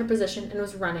had left her position and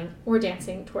was running, or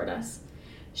dancing, toward us.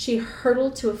 She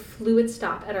hurtled to a fluid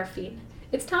stop at our feet.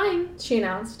 It's time, she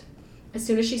announced. As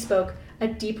soon as she spoke, a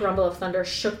deep rumble of thunder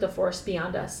shook the forest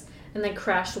beyond us, and then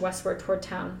crashed westward toward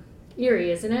town.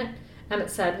 Eerie, isn't it? Emmett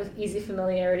said with easy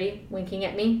familiarity, winking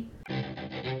at me.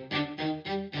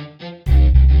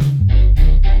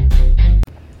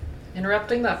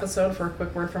 Interrupting the episode for a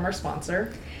quick word from our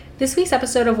sponsor. This week's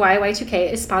episode of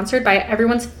YY2K is sponsored by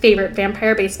everyone's favorite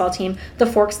vampire baseball team, the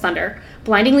Forks Thunder.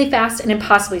 Blindingly fast and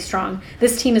impossibly strong,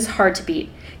 this team is hard to beat.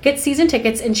 Get season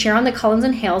tickets and cheer on the Cullens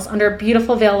and Hales under a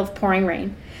beautiful veil of pouring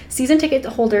rain. Season ticket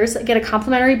holders get a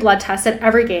complimentary blood test at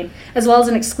every game, as well as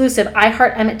an exclusive I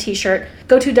Heart Emmett t-shirt.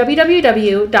 Go to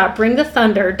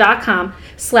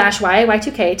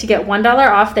www.bringthethunder.com/YY2K to get $1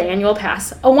 off the annual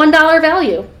pass. A $1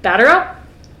 value. Batter up!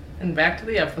 And back to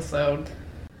the episode.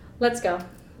 Let's go.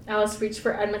 Alice reached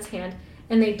for Emmett's hand,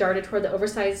 and they darted toward the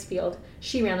oversized field.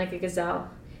 She ran like a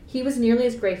gazelle. He was nearly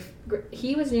as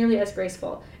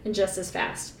graceful and just as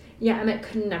fast. Yet Emmett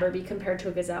could never be compared to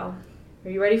a gazelle. Are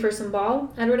you ready for some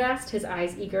ball? Edward asked, his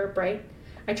eyes eager, bright.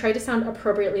 I tried to sound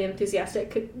appropriately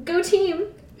enthusiastic. Go team!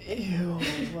 Ew.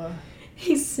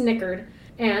 He snickered,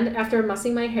 and, after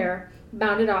mussing my hair,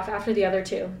 bounded off after the other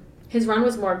two. His run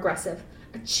was more aggressive,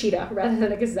 a cheetah rather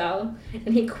than a gazelle,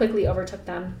 and he quickly overtook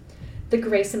them. The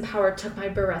grace and power took my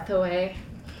breath away.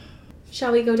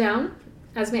 Shall we go down?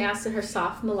 Esme asked in her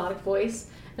soft, melodic voice,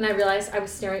 and I realized I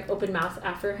was staring open-mouthed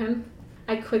after him.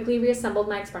 I quickly reassembled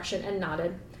my expression and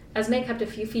nodded. Esme kept a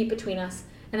few feet between us,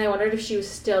 and I wondered if she was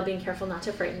still being careful not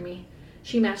to frighten me.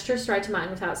 She matched her stride to mine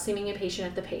without seeming impatient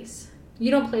at the pace.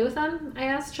 You don't play with them? I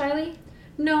asked shyly.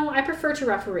 No, I prefer to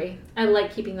referee. I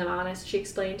like keeping them honest, she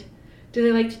explained. Do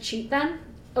they like to cheat then?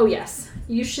 Oh yes.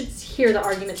 You should hear the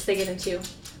arguments they get into.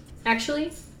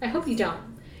 Actually, I hope you don't.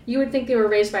 You would think they were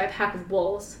raised by a pack of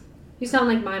wolves. You sound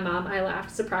like my mom, I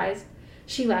laughed, surprised.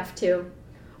 She laughed too.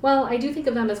 Well, I do think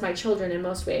of them as my children in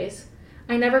most ways.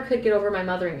 I never could get over my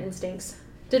mothering instincts.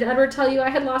 Did Edward tell you I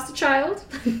had lost a child?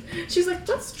 She's like,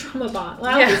 let's trauma bond.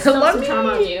 Well, Yeah, let some me... trauma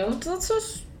on you. Let's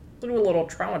just do a little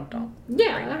trauma dump.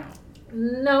 Yeah. Right now.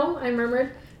 No, I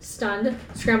murmured, stunned,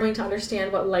 scrambling to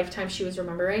understand what lifetime she was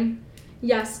remembering.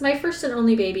 Yes, my first and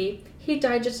only baby. He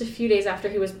died just a few days after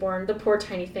he was born, the poor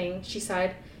tiny thing, she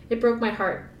sighed. It broke my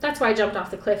heart. That's why I jumped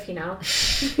off the cliff, you know.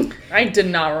 I did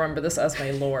not remember this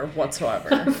Esme lore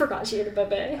whatsoever. I forgot she had a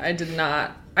baby. I did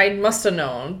not. I must have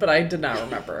known, but I did not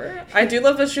remember. I do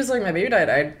love that she's like, my baby died.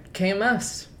 I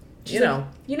KMS. She's like,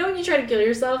 you know when you try to kill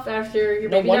yourself after your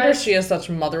baby No wonder dies? she has such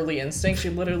motherly instinct. She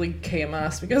literally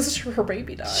KMS because her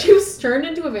baby died. She was turned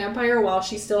into a vampire while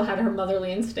she still had her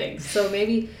motherly instincts. So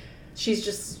maybe she's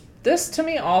just... This, to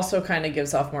me, also kind of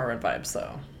gives off Mormon vibes,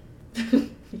 though.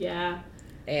 Yeah.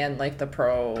 And, like, the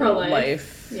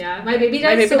pro-life. Yeah. My baby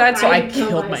died, so I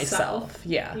killed myself.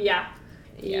 Yeah. Yeah.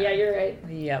 Yeah, you're right.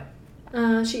 Yep.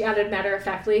 She added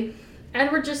matter-of-factly.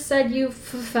 Edward just said you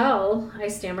fell, I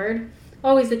stammered.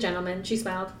 Always a gentleman, she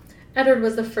smiled. Edward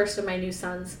was the first of my new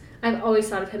sons. I've always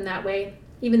thought of him that way,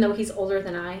 even though he's older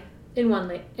than I. In one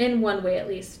way, at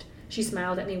least. She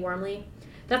smiled at me warmly.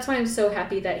 That's why I'm so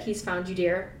happy that he's found you,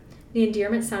 dear. The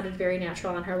endearment sounded very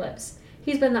natural on her lips.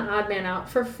 He's been the odd man out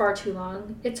for far too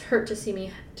long. It's hurt to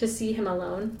see him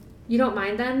alone. You don't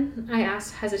mind then? I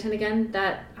asked, hesitant again,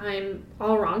 that I'm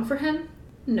all wrong for him?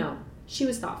 No. She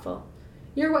was thoughtful.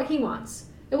 You're what he wants.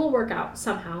 It will work out,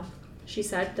 somehow, she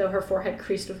said, though her forehead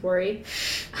creased with worry.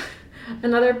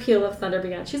 Another peal of thunder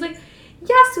began. She's like,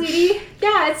 yeah, sweetie.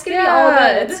 Yeah, it's going to be all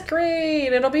good. It's great.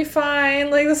 It'll be fine.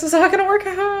 Like, this is not going to work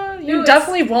out. You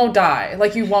definitely won't die.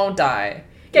 Like, you won't die.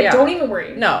 Yeah, don't even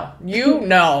worry. No.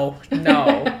 No.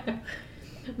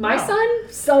 My son,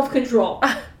 self-control.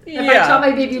 If I taught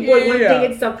my baby boy one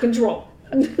thing, it's self-control.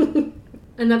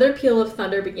 Another peal of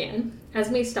thunder began.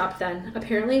 Esme stopped then.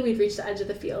 Apparently, we'd reached the edge of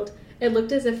the field. It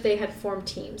looked as if they had formed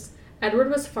teams. Edward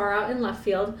was far out in left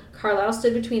field. Carlisle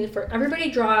stood between everybody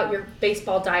draw out your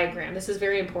baseball diagram. This is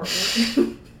very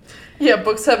important. Yeah,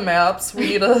 books have maps.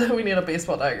 We need a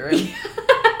baseball diagram.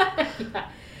 Yeah.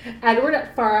 Edward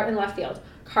far out in left field.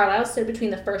 Carlisle stood between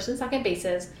the first and second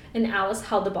bases, and Alice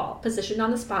held the ball, positioned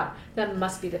on the spot that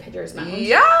must be the pitcher's mound.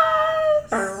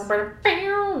 Yes!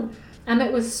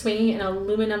 Emmett was swinging an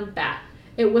aluminum bat.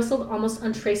 It whistled almost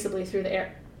untraceably through the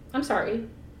air. I'm sorry.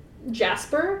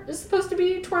 Jasper is supposed to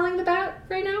be twirling the bat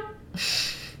right now?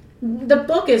 The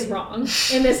book is wrong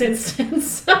in this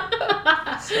instance.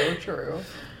 So true.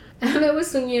 Emmett was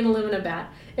swinging an aluminum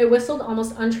bat. It whistled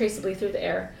almost untraceably through the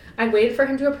air. I waited for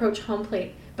him to approach home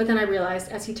plate, but then I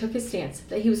realized as he took his stance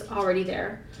that he was already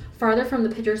there, farther from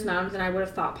the pitcher's mound than I would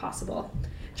have thought possible.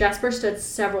 Jasper stood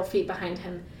several feet behind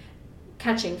him,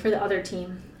 catching for the other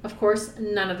team. Of course,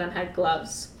 none of them had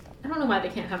gloves. I don't know why they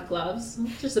can't have gloves.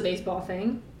 It's just a baseball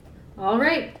thing. All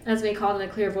right, Esme called in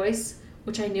a clear voice,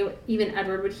 which I knew even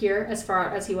Edward would hear as far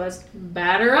out as he was.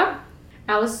 Batter up!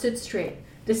 Alice stood straight,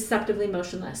 deceptively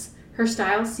motionless. Her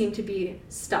style seemed to be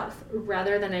stealth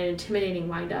rather than an intimidating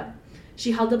wind-up.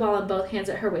 She held the ball in both hands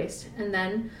at her waist, and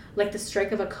then, like the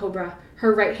strike of a cobra,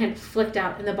 her right hand flicked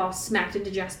out and the ball smacked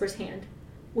into Jasper's hand.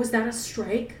 Was that a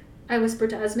strike? I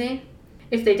whispered to Esme.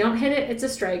 If they don't hit it, it's a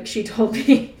strike, she told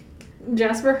me.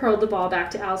 Jasper hurled the ball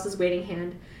back to Alice's waiting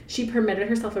hand. She permitted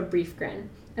herself a brief grin,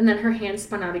 and then her hand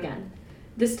spun out again.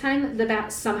 This time, the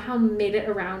bat somehow made it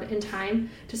around in time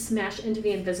to smash into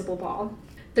the invisible ball.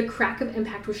 The crack of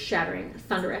impact was shattering,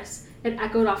 thunderous. It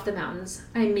echoed off the mountains.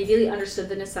 I immediately understood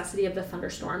the necessity of the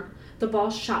thunderstorm. The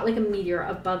ball shot like a meteor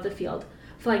above the field,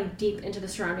 flying deep into the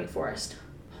surrounding forest.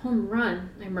 Home run,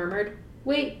 I murmured.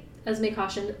 Wait, Esme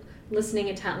cautioned, listening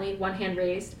intently, one hand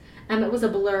raised. Emmett was a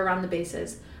blur around the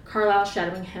bases, Carlisle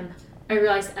shadowing him. I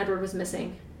realized Edward was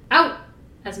missing. Out!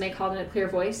 Esme called in a clear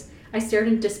voice. I stared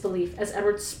in disbelief as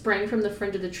Edward sprang from the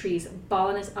fringe of the trees, ball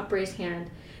in his upraised hand,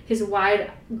 his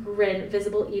wide grin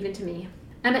visible even to me.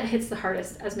 Emmett hits the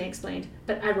hardest, Esme explained,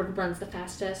 but Edward runs the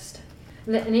fastest.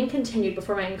 The inning continued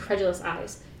before my incredulous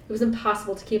eyes. It was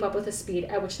impossible to keep up with the speed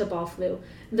at which the ball flew,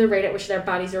 the rate at which their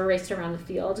bodies raced around the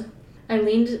field. I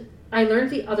learned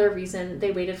the other reason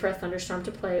they waited for a thunderstorm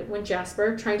to play when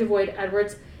Jasper, trying to avoid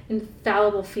Edward's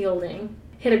infallible fielding,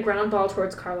 hit a ground ball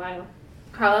towards Carlisle.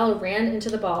 Carlisle ran into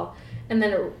the ball and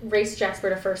then raced Jasper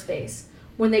to first base.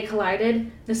 When they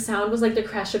collided, the sound was like the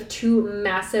crash of two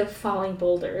massive falling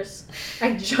boulders.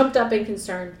 I jumped up in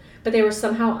concern, but they were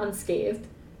somehow unscathed.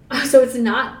 So it's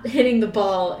not hitting the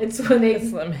ball, it's when they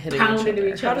pound into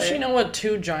each other. How does she know what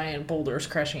two giant boulders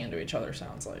crashing into each other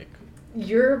sounds like?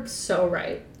 You're so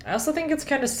right. I also think it's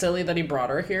kind of silly that he brought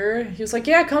her here. He was like,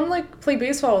 yeah, come, like, play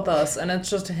baseball with us. And it's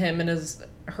just him and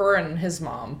her and his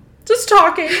mom. Just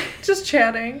talking. Just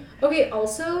chatting. Okay,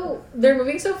 also, they're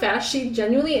moving so fast, she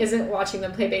genuinely isn't watching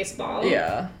them play baseball.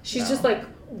 Yeah. She's just like,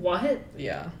 what?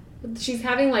 Yeah. She's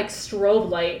having, like, strobe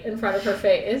light in front of her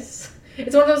face.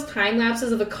 It's one of those time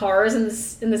lapses of the cars in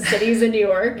the cities in New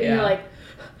York, and you're like,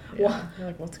 what? Yeah. You're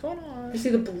like, what's going on? You see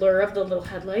the blur of the little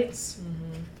headlights? Mm-hmm.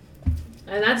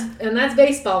 And that's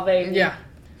baseball, baby. Yeah.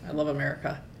 I love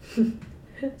America.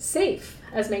 Safe,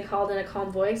 Esme called in a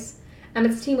calm voice.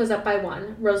 Emmett's team was up by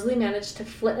 1. Rosalie managed to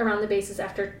flit around the bases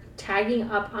after tagging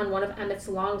up on one of Emmett's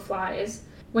long flies.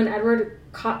 When Edward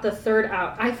caught the third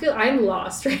out, I feel I'm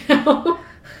lost right now.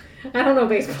 I don't know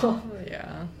baseball.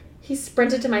 Yeah. He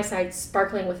sprinted to my side,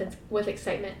 sparkling with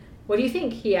excitement. What do you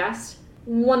think? He asked.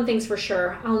 One thing's for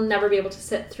sure. I'll never be able to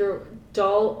sit through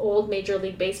dull, old Major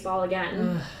League Baseball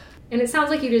again. Ugh. And it sounds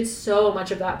like you did so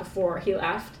much of that before, he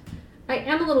laughed. I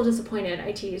am a little disappointed,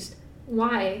 I teased.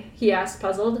 Why? He asked,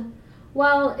 puzzled.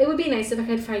 Well, it would be nice if I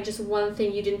could find just one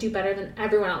thing you didn't do better than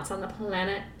everyone else on the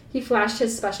planet. He flashed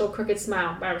his special crooked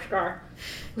smile,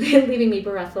 leaving me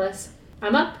breathless.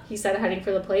 I'm up, he said, heading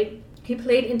for the plate. He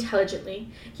played intelligently,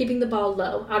 keeping the ball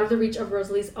low, out of the reach of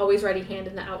Rosalie's always-ready hand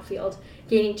in the outfield,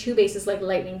 gaining 2 bases like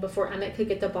lightning before Emmett could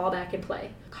get the ball back in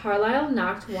play. Carlisle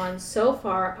knocked one so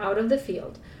far out of the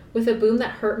field, with a boom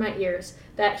that hurt my ears,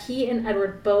 that he and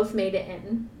Edward both made it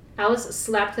in. Alice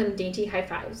slapped them dainty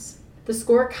high-fives. The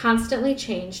score constantly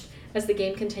changed as the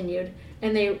game continued,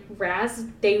 and they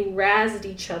razzed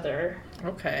each other.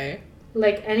 Okay.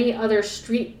 Like any other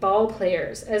street ball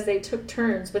players, as they took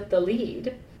turns with the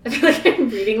lead. I feel like I'm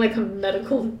reading like a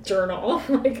medical journal.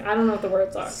 Like, I don't know what the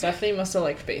words are. Stephanie must have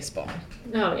liked baseball.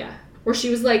 Oh, yeah. Where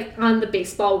she was like on the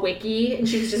baseball wiki, and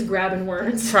she was just grabbing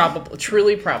words. Probably.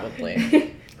 Truly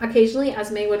probably. Occasionally,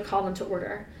 Esme would call them to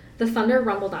order. The thunder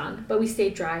rumbled on, but we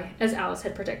stayed dry, as Alice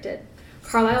had predicted.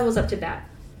 Carlisle was up to bat,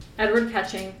 Edward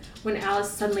catching, when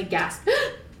Alice suddenly gasped.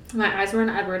 My eyes were on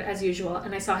Edward, as usual,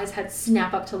 and I saw his head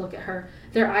snap up to look at her.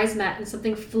 Their eyes met, and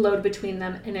something flowed between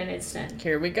them in an instant.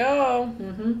 Here we go.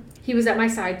 Mm-hmm. He was at my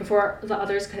side before the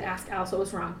others could ask Alice what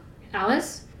was wrong.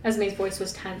 Alice? Esme's voice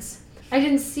was tense. I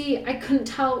couldn't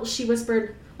tell, she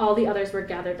whispered. All the others were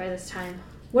gathered by this time.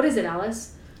 What is it,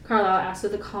 Alice? Carlisle asked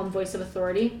with a calm voice of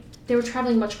authority. They were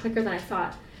traveling much quicker than I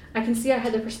thought. I can see I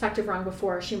had the perspective wrong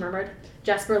before, she murmured.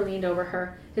 Jasper leaned over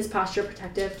her, his posture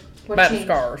protective. What changed?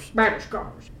 Better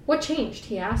scars. What changed?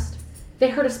 He asked. They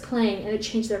heard us playing, and it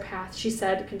changed their path, she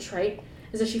said, contrite,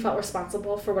 as if she felt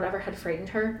responsible for whatever had frightened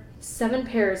her. 7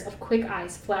 pairs of quick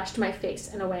eyes flashed my face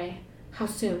and away. How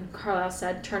soon? Carlisle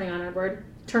said, turning on Edward.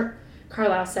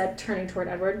 Carlisle said, turning toward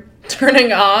Edward.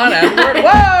 Turning on Edward?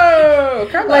 Whoa!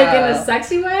 Carlisle! Like in a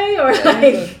sexy way, or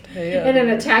like in an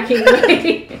attacking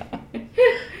way?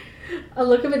 A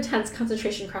look of intense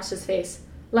concentration crossed his face.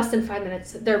 Less than 5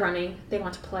 minutes. They're running. They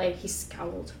want to play. He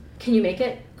scowled. Can you make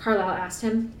it? Carlisle asked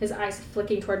him, his eyes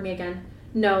flicking toward me again.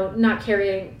 No, not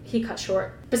carrying. He cut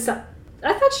short. I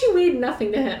thought she weighed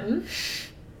nothing to him.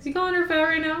 Is he calling her fat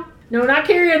right now? No, not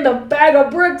carrying the bag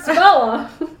of bricks, fella.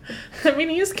 I mean,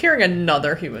 he's carrying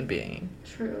another human being.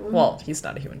 True. Well, he's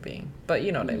not a human being, but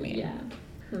you know what I mean.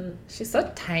 Yeah. She's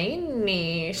so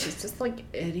tiny. She's just like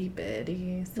itty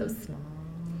bitty, so small.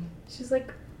 She's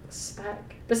like a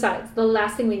speck. Besides, the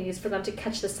last thing we need is for them to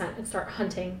catch the scent and start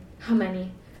hunting. How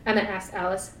many? Emmett asked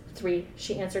Alice. 3,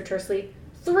 she answered tersely.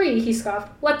 3, he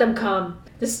scoffed. Let them come.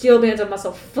 The steel bands of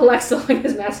muscle flexed along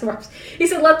his massive arms. He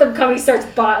said, let them come. He starts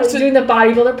doing the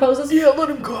bodybuilder poses. Yeah, let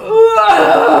him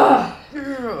go.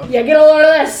 Yeah, get a load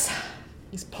of this.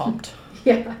 He's pumped.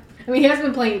 Yeah. I mean, he hasn't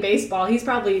been playing baseball. He's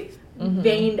probably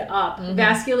veined up.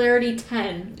 Vascularity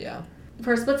 10. Yeah.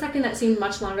 For a split second that seemed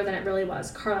much longer than it really was,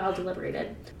 Carlisle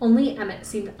deliberated. Only Emmett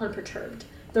seemed unperturbed.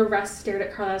 The rest stared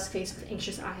at Carlisle's face with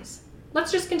anxious eyes.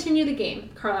 Let's just continue the game,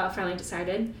 Carlisle finally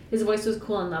decided. His voice was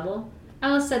cool and level.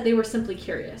 Alice said they were simply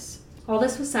curious. All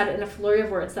this was said in a flurry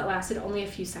of words that lasted only a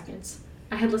few seconds.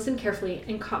 I had listened carefully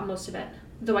and caught most of it,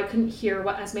 though I couldn't hear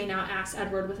what Esme now asked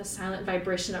Edward with a silent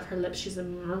vibration of her lips. She said,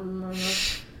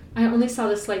 I only saw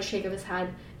the slight shake of his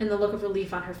head and the look of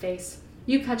relief on her face.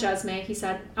 You catch Esme, he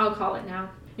said. I'll call it now.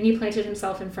 And he planted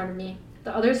himself in front of me.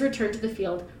 The others returned to the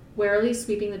field, warily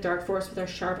sweeping the dark forest with their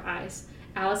sharp eyes.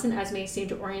 Alice and Esme seemed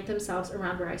to orient themselves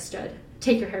around where I stood.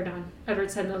 Take your hair down,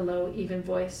 Edward said in a low, even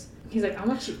voice. He's like, I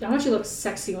want you to look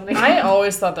sexy when I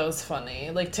always thought that was funny.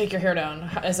 Like, take your hair down,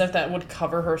 as if that would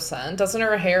cover her scent. Doesn't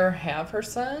her hair have her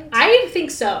scent? I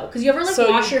think so. Because you ever,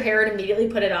 wash your hair and immediately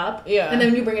put it up? Yeah. And then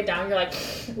when you bring it down, you're like,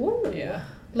 ooh. Yeah.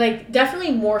 Like,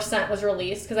 definitely more scent was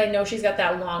released, because I know she's got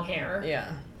that long hair.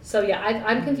 Yeah. So, yeah,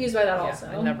 I'm confused by that also.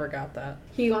 I never got that.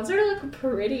 He wants her to look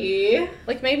pretty.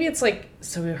 Like, maybe it's like,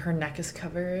 so her neck is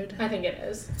covered. I think it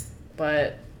is.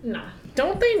 But Nah.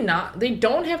 Don't they not? They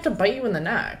don't have to bite you in the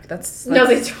neck. That's no,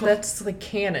 they don't. That's like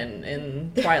canon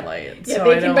in Twilight. Yeah, so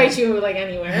they can bite you like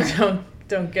anywhere. I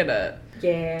don't get it.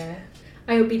 Yeah.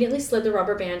 I obediently slid the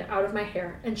rubber band out of my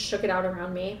hair and shook it out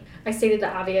around me. I stated the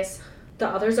obvious. The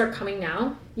others are coming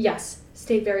now? Yes.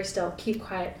 Stay very still. Keep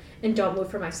quiet. And don't move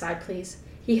from my side, please.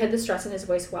 He hid the stress in his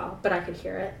voice well, but I could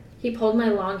hear it. He pulled my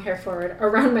long hair forward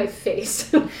around my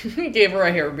face. He gave her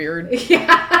a hair beard.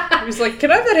 Yeah. He was like,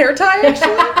 can I have that hair tie,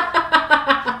 actually?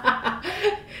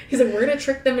 He's like, we're going to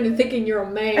trick them into thinking you're a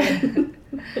man.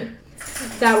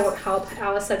 That won't help,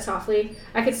 Alice said softly.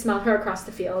 I could smell her across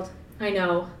the field. I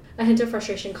know. A hint of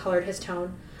frustration colored his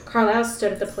tone. Carlisle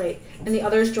stood at the plate, and the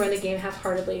others joined the game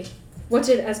half-heartedly. What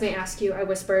did Esme ask you? I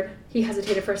whispered. He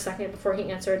hesitated for a second before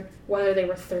he answered. Whether they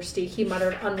were thirsty, he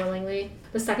muttered unwillingly.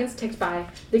 The seconds ticked by.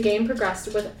 The game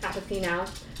progressed with apathy now.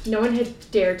 No one had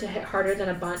dared to hit harder than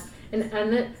a bunt, and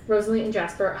Emmett, Rosalie, and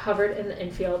Jasper hovered in the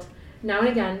infield. Now and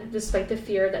again, despite the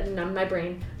fear that numbed my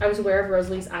brain, I was aware of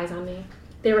Rosalie's eyes on me.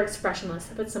 They were expressionless,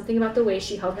 but something about the way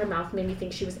she held her mouth made me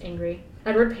think she was angry.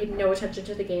 Edward paid no attention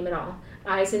to the game at all,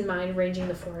 eyes and mine ranging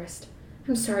the forest.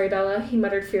 I'm sorry, Bella, he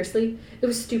muttered fiercely. It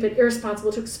was stupid,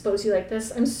 irresponsible to expose you like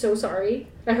this. I'm so sorry.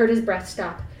 I heard his breath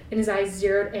stop, and his eyes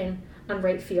zeroed in on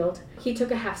right field. He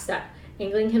took a half step,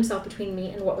 angling himself between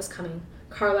me and what was coming.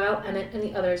 Carlisle, Emmett, and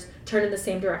the others turned in the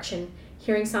same direction,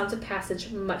 hearing sounds of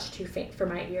passage much too faint for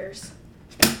my ears.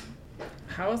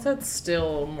 How is that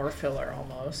still more filler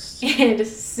almost? And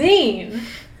scene.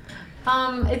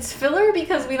 It's filler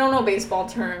because we don't know baseball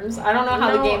terms. I don't know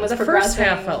how the game was progressing. The first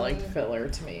half felt like filler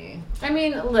to me. I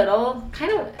mean, a little.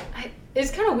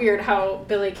 It's kind of weird how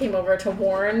Billy came over to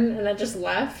warn and then just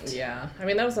left. Yeah. I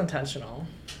mean, that was intentional.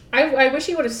 I wish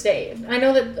he would have stayed. I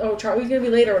know that, Charlie's going to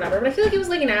be late or whatever, but I feel like it was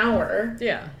like an hour.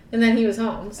 Yeah. And then he was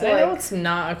home. So I know it's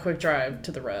not a quick drive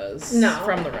to the res. No.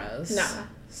 From the res. Nah.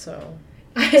 So...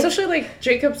 Especially, like,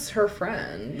 Jacob's her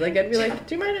friend. Like, I'd be like,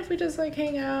 do you mind if we just, like,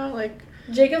 hang out? Like...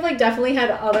 Jacob, like, definitely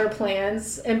had other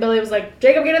plans, and Billy was like,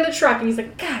 Jacob, get in the truck. And he's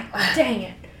like, God dang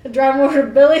it. I'm driving over to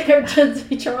Billy or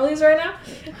to Charlie's right now.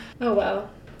 Oh, well.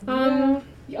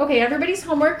 Okay, everybody's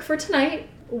homework for tonight.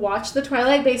 Watch the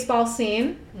Twilight baseball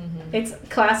scene. Mm-hmm. It's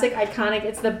classic, iconic.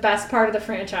 It's the best part of the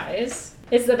franchise.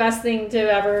 It's the best thing to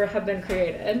ever have been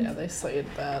created. Yeah, they slayed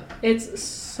that. It's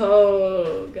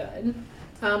so good.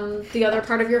 The other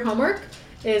part of your homework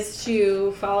is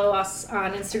to follow us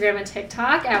on Instagram and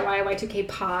TikTok at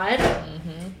YY2KPod.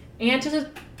 Mm-hmm. And to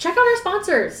check out our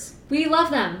sponsors. We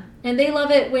love them. And they love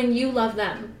it when you love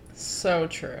them. So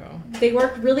true. They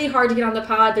work really hard to get on the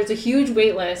pod. There's a huge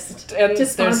wait list to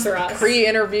sponsor us.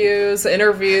 Pre-interviews,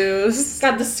 interviews.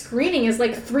 God, the screening is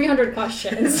like 300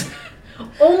 questions.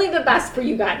 Only the best for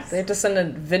you guys. They have to send a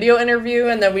video interview,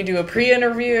 and then we do a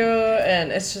pre-interview,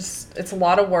 and it's a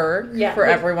lot of work for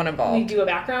everyone involved. We do a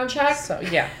background check. So,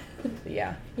 yeah.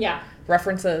 Yeah.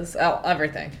 References,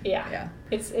 everything. Yeah.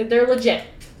 They're legit.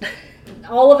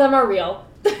 All of them are real.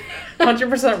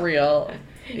 100% real.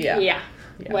 Yeah.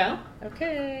 Well.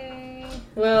 Okay.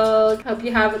 Well, hope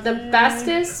you have the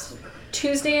bestest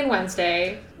Tuesday and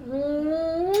Wednesday.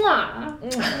 Mwah.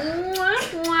 Mwah,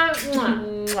 mwah,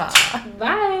 mwah.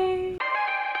 Bye.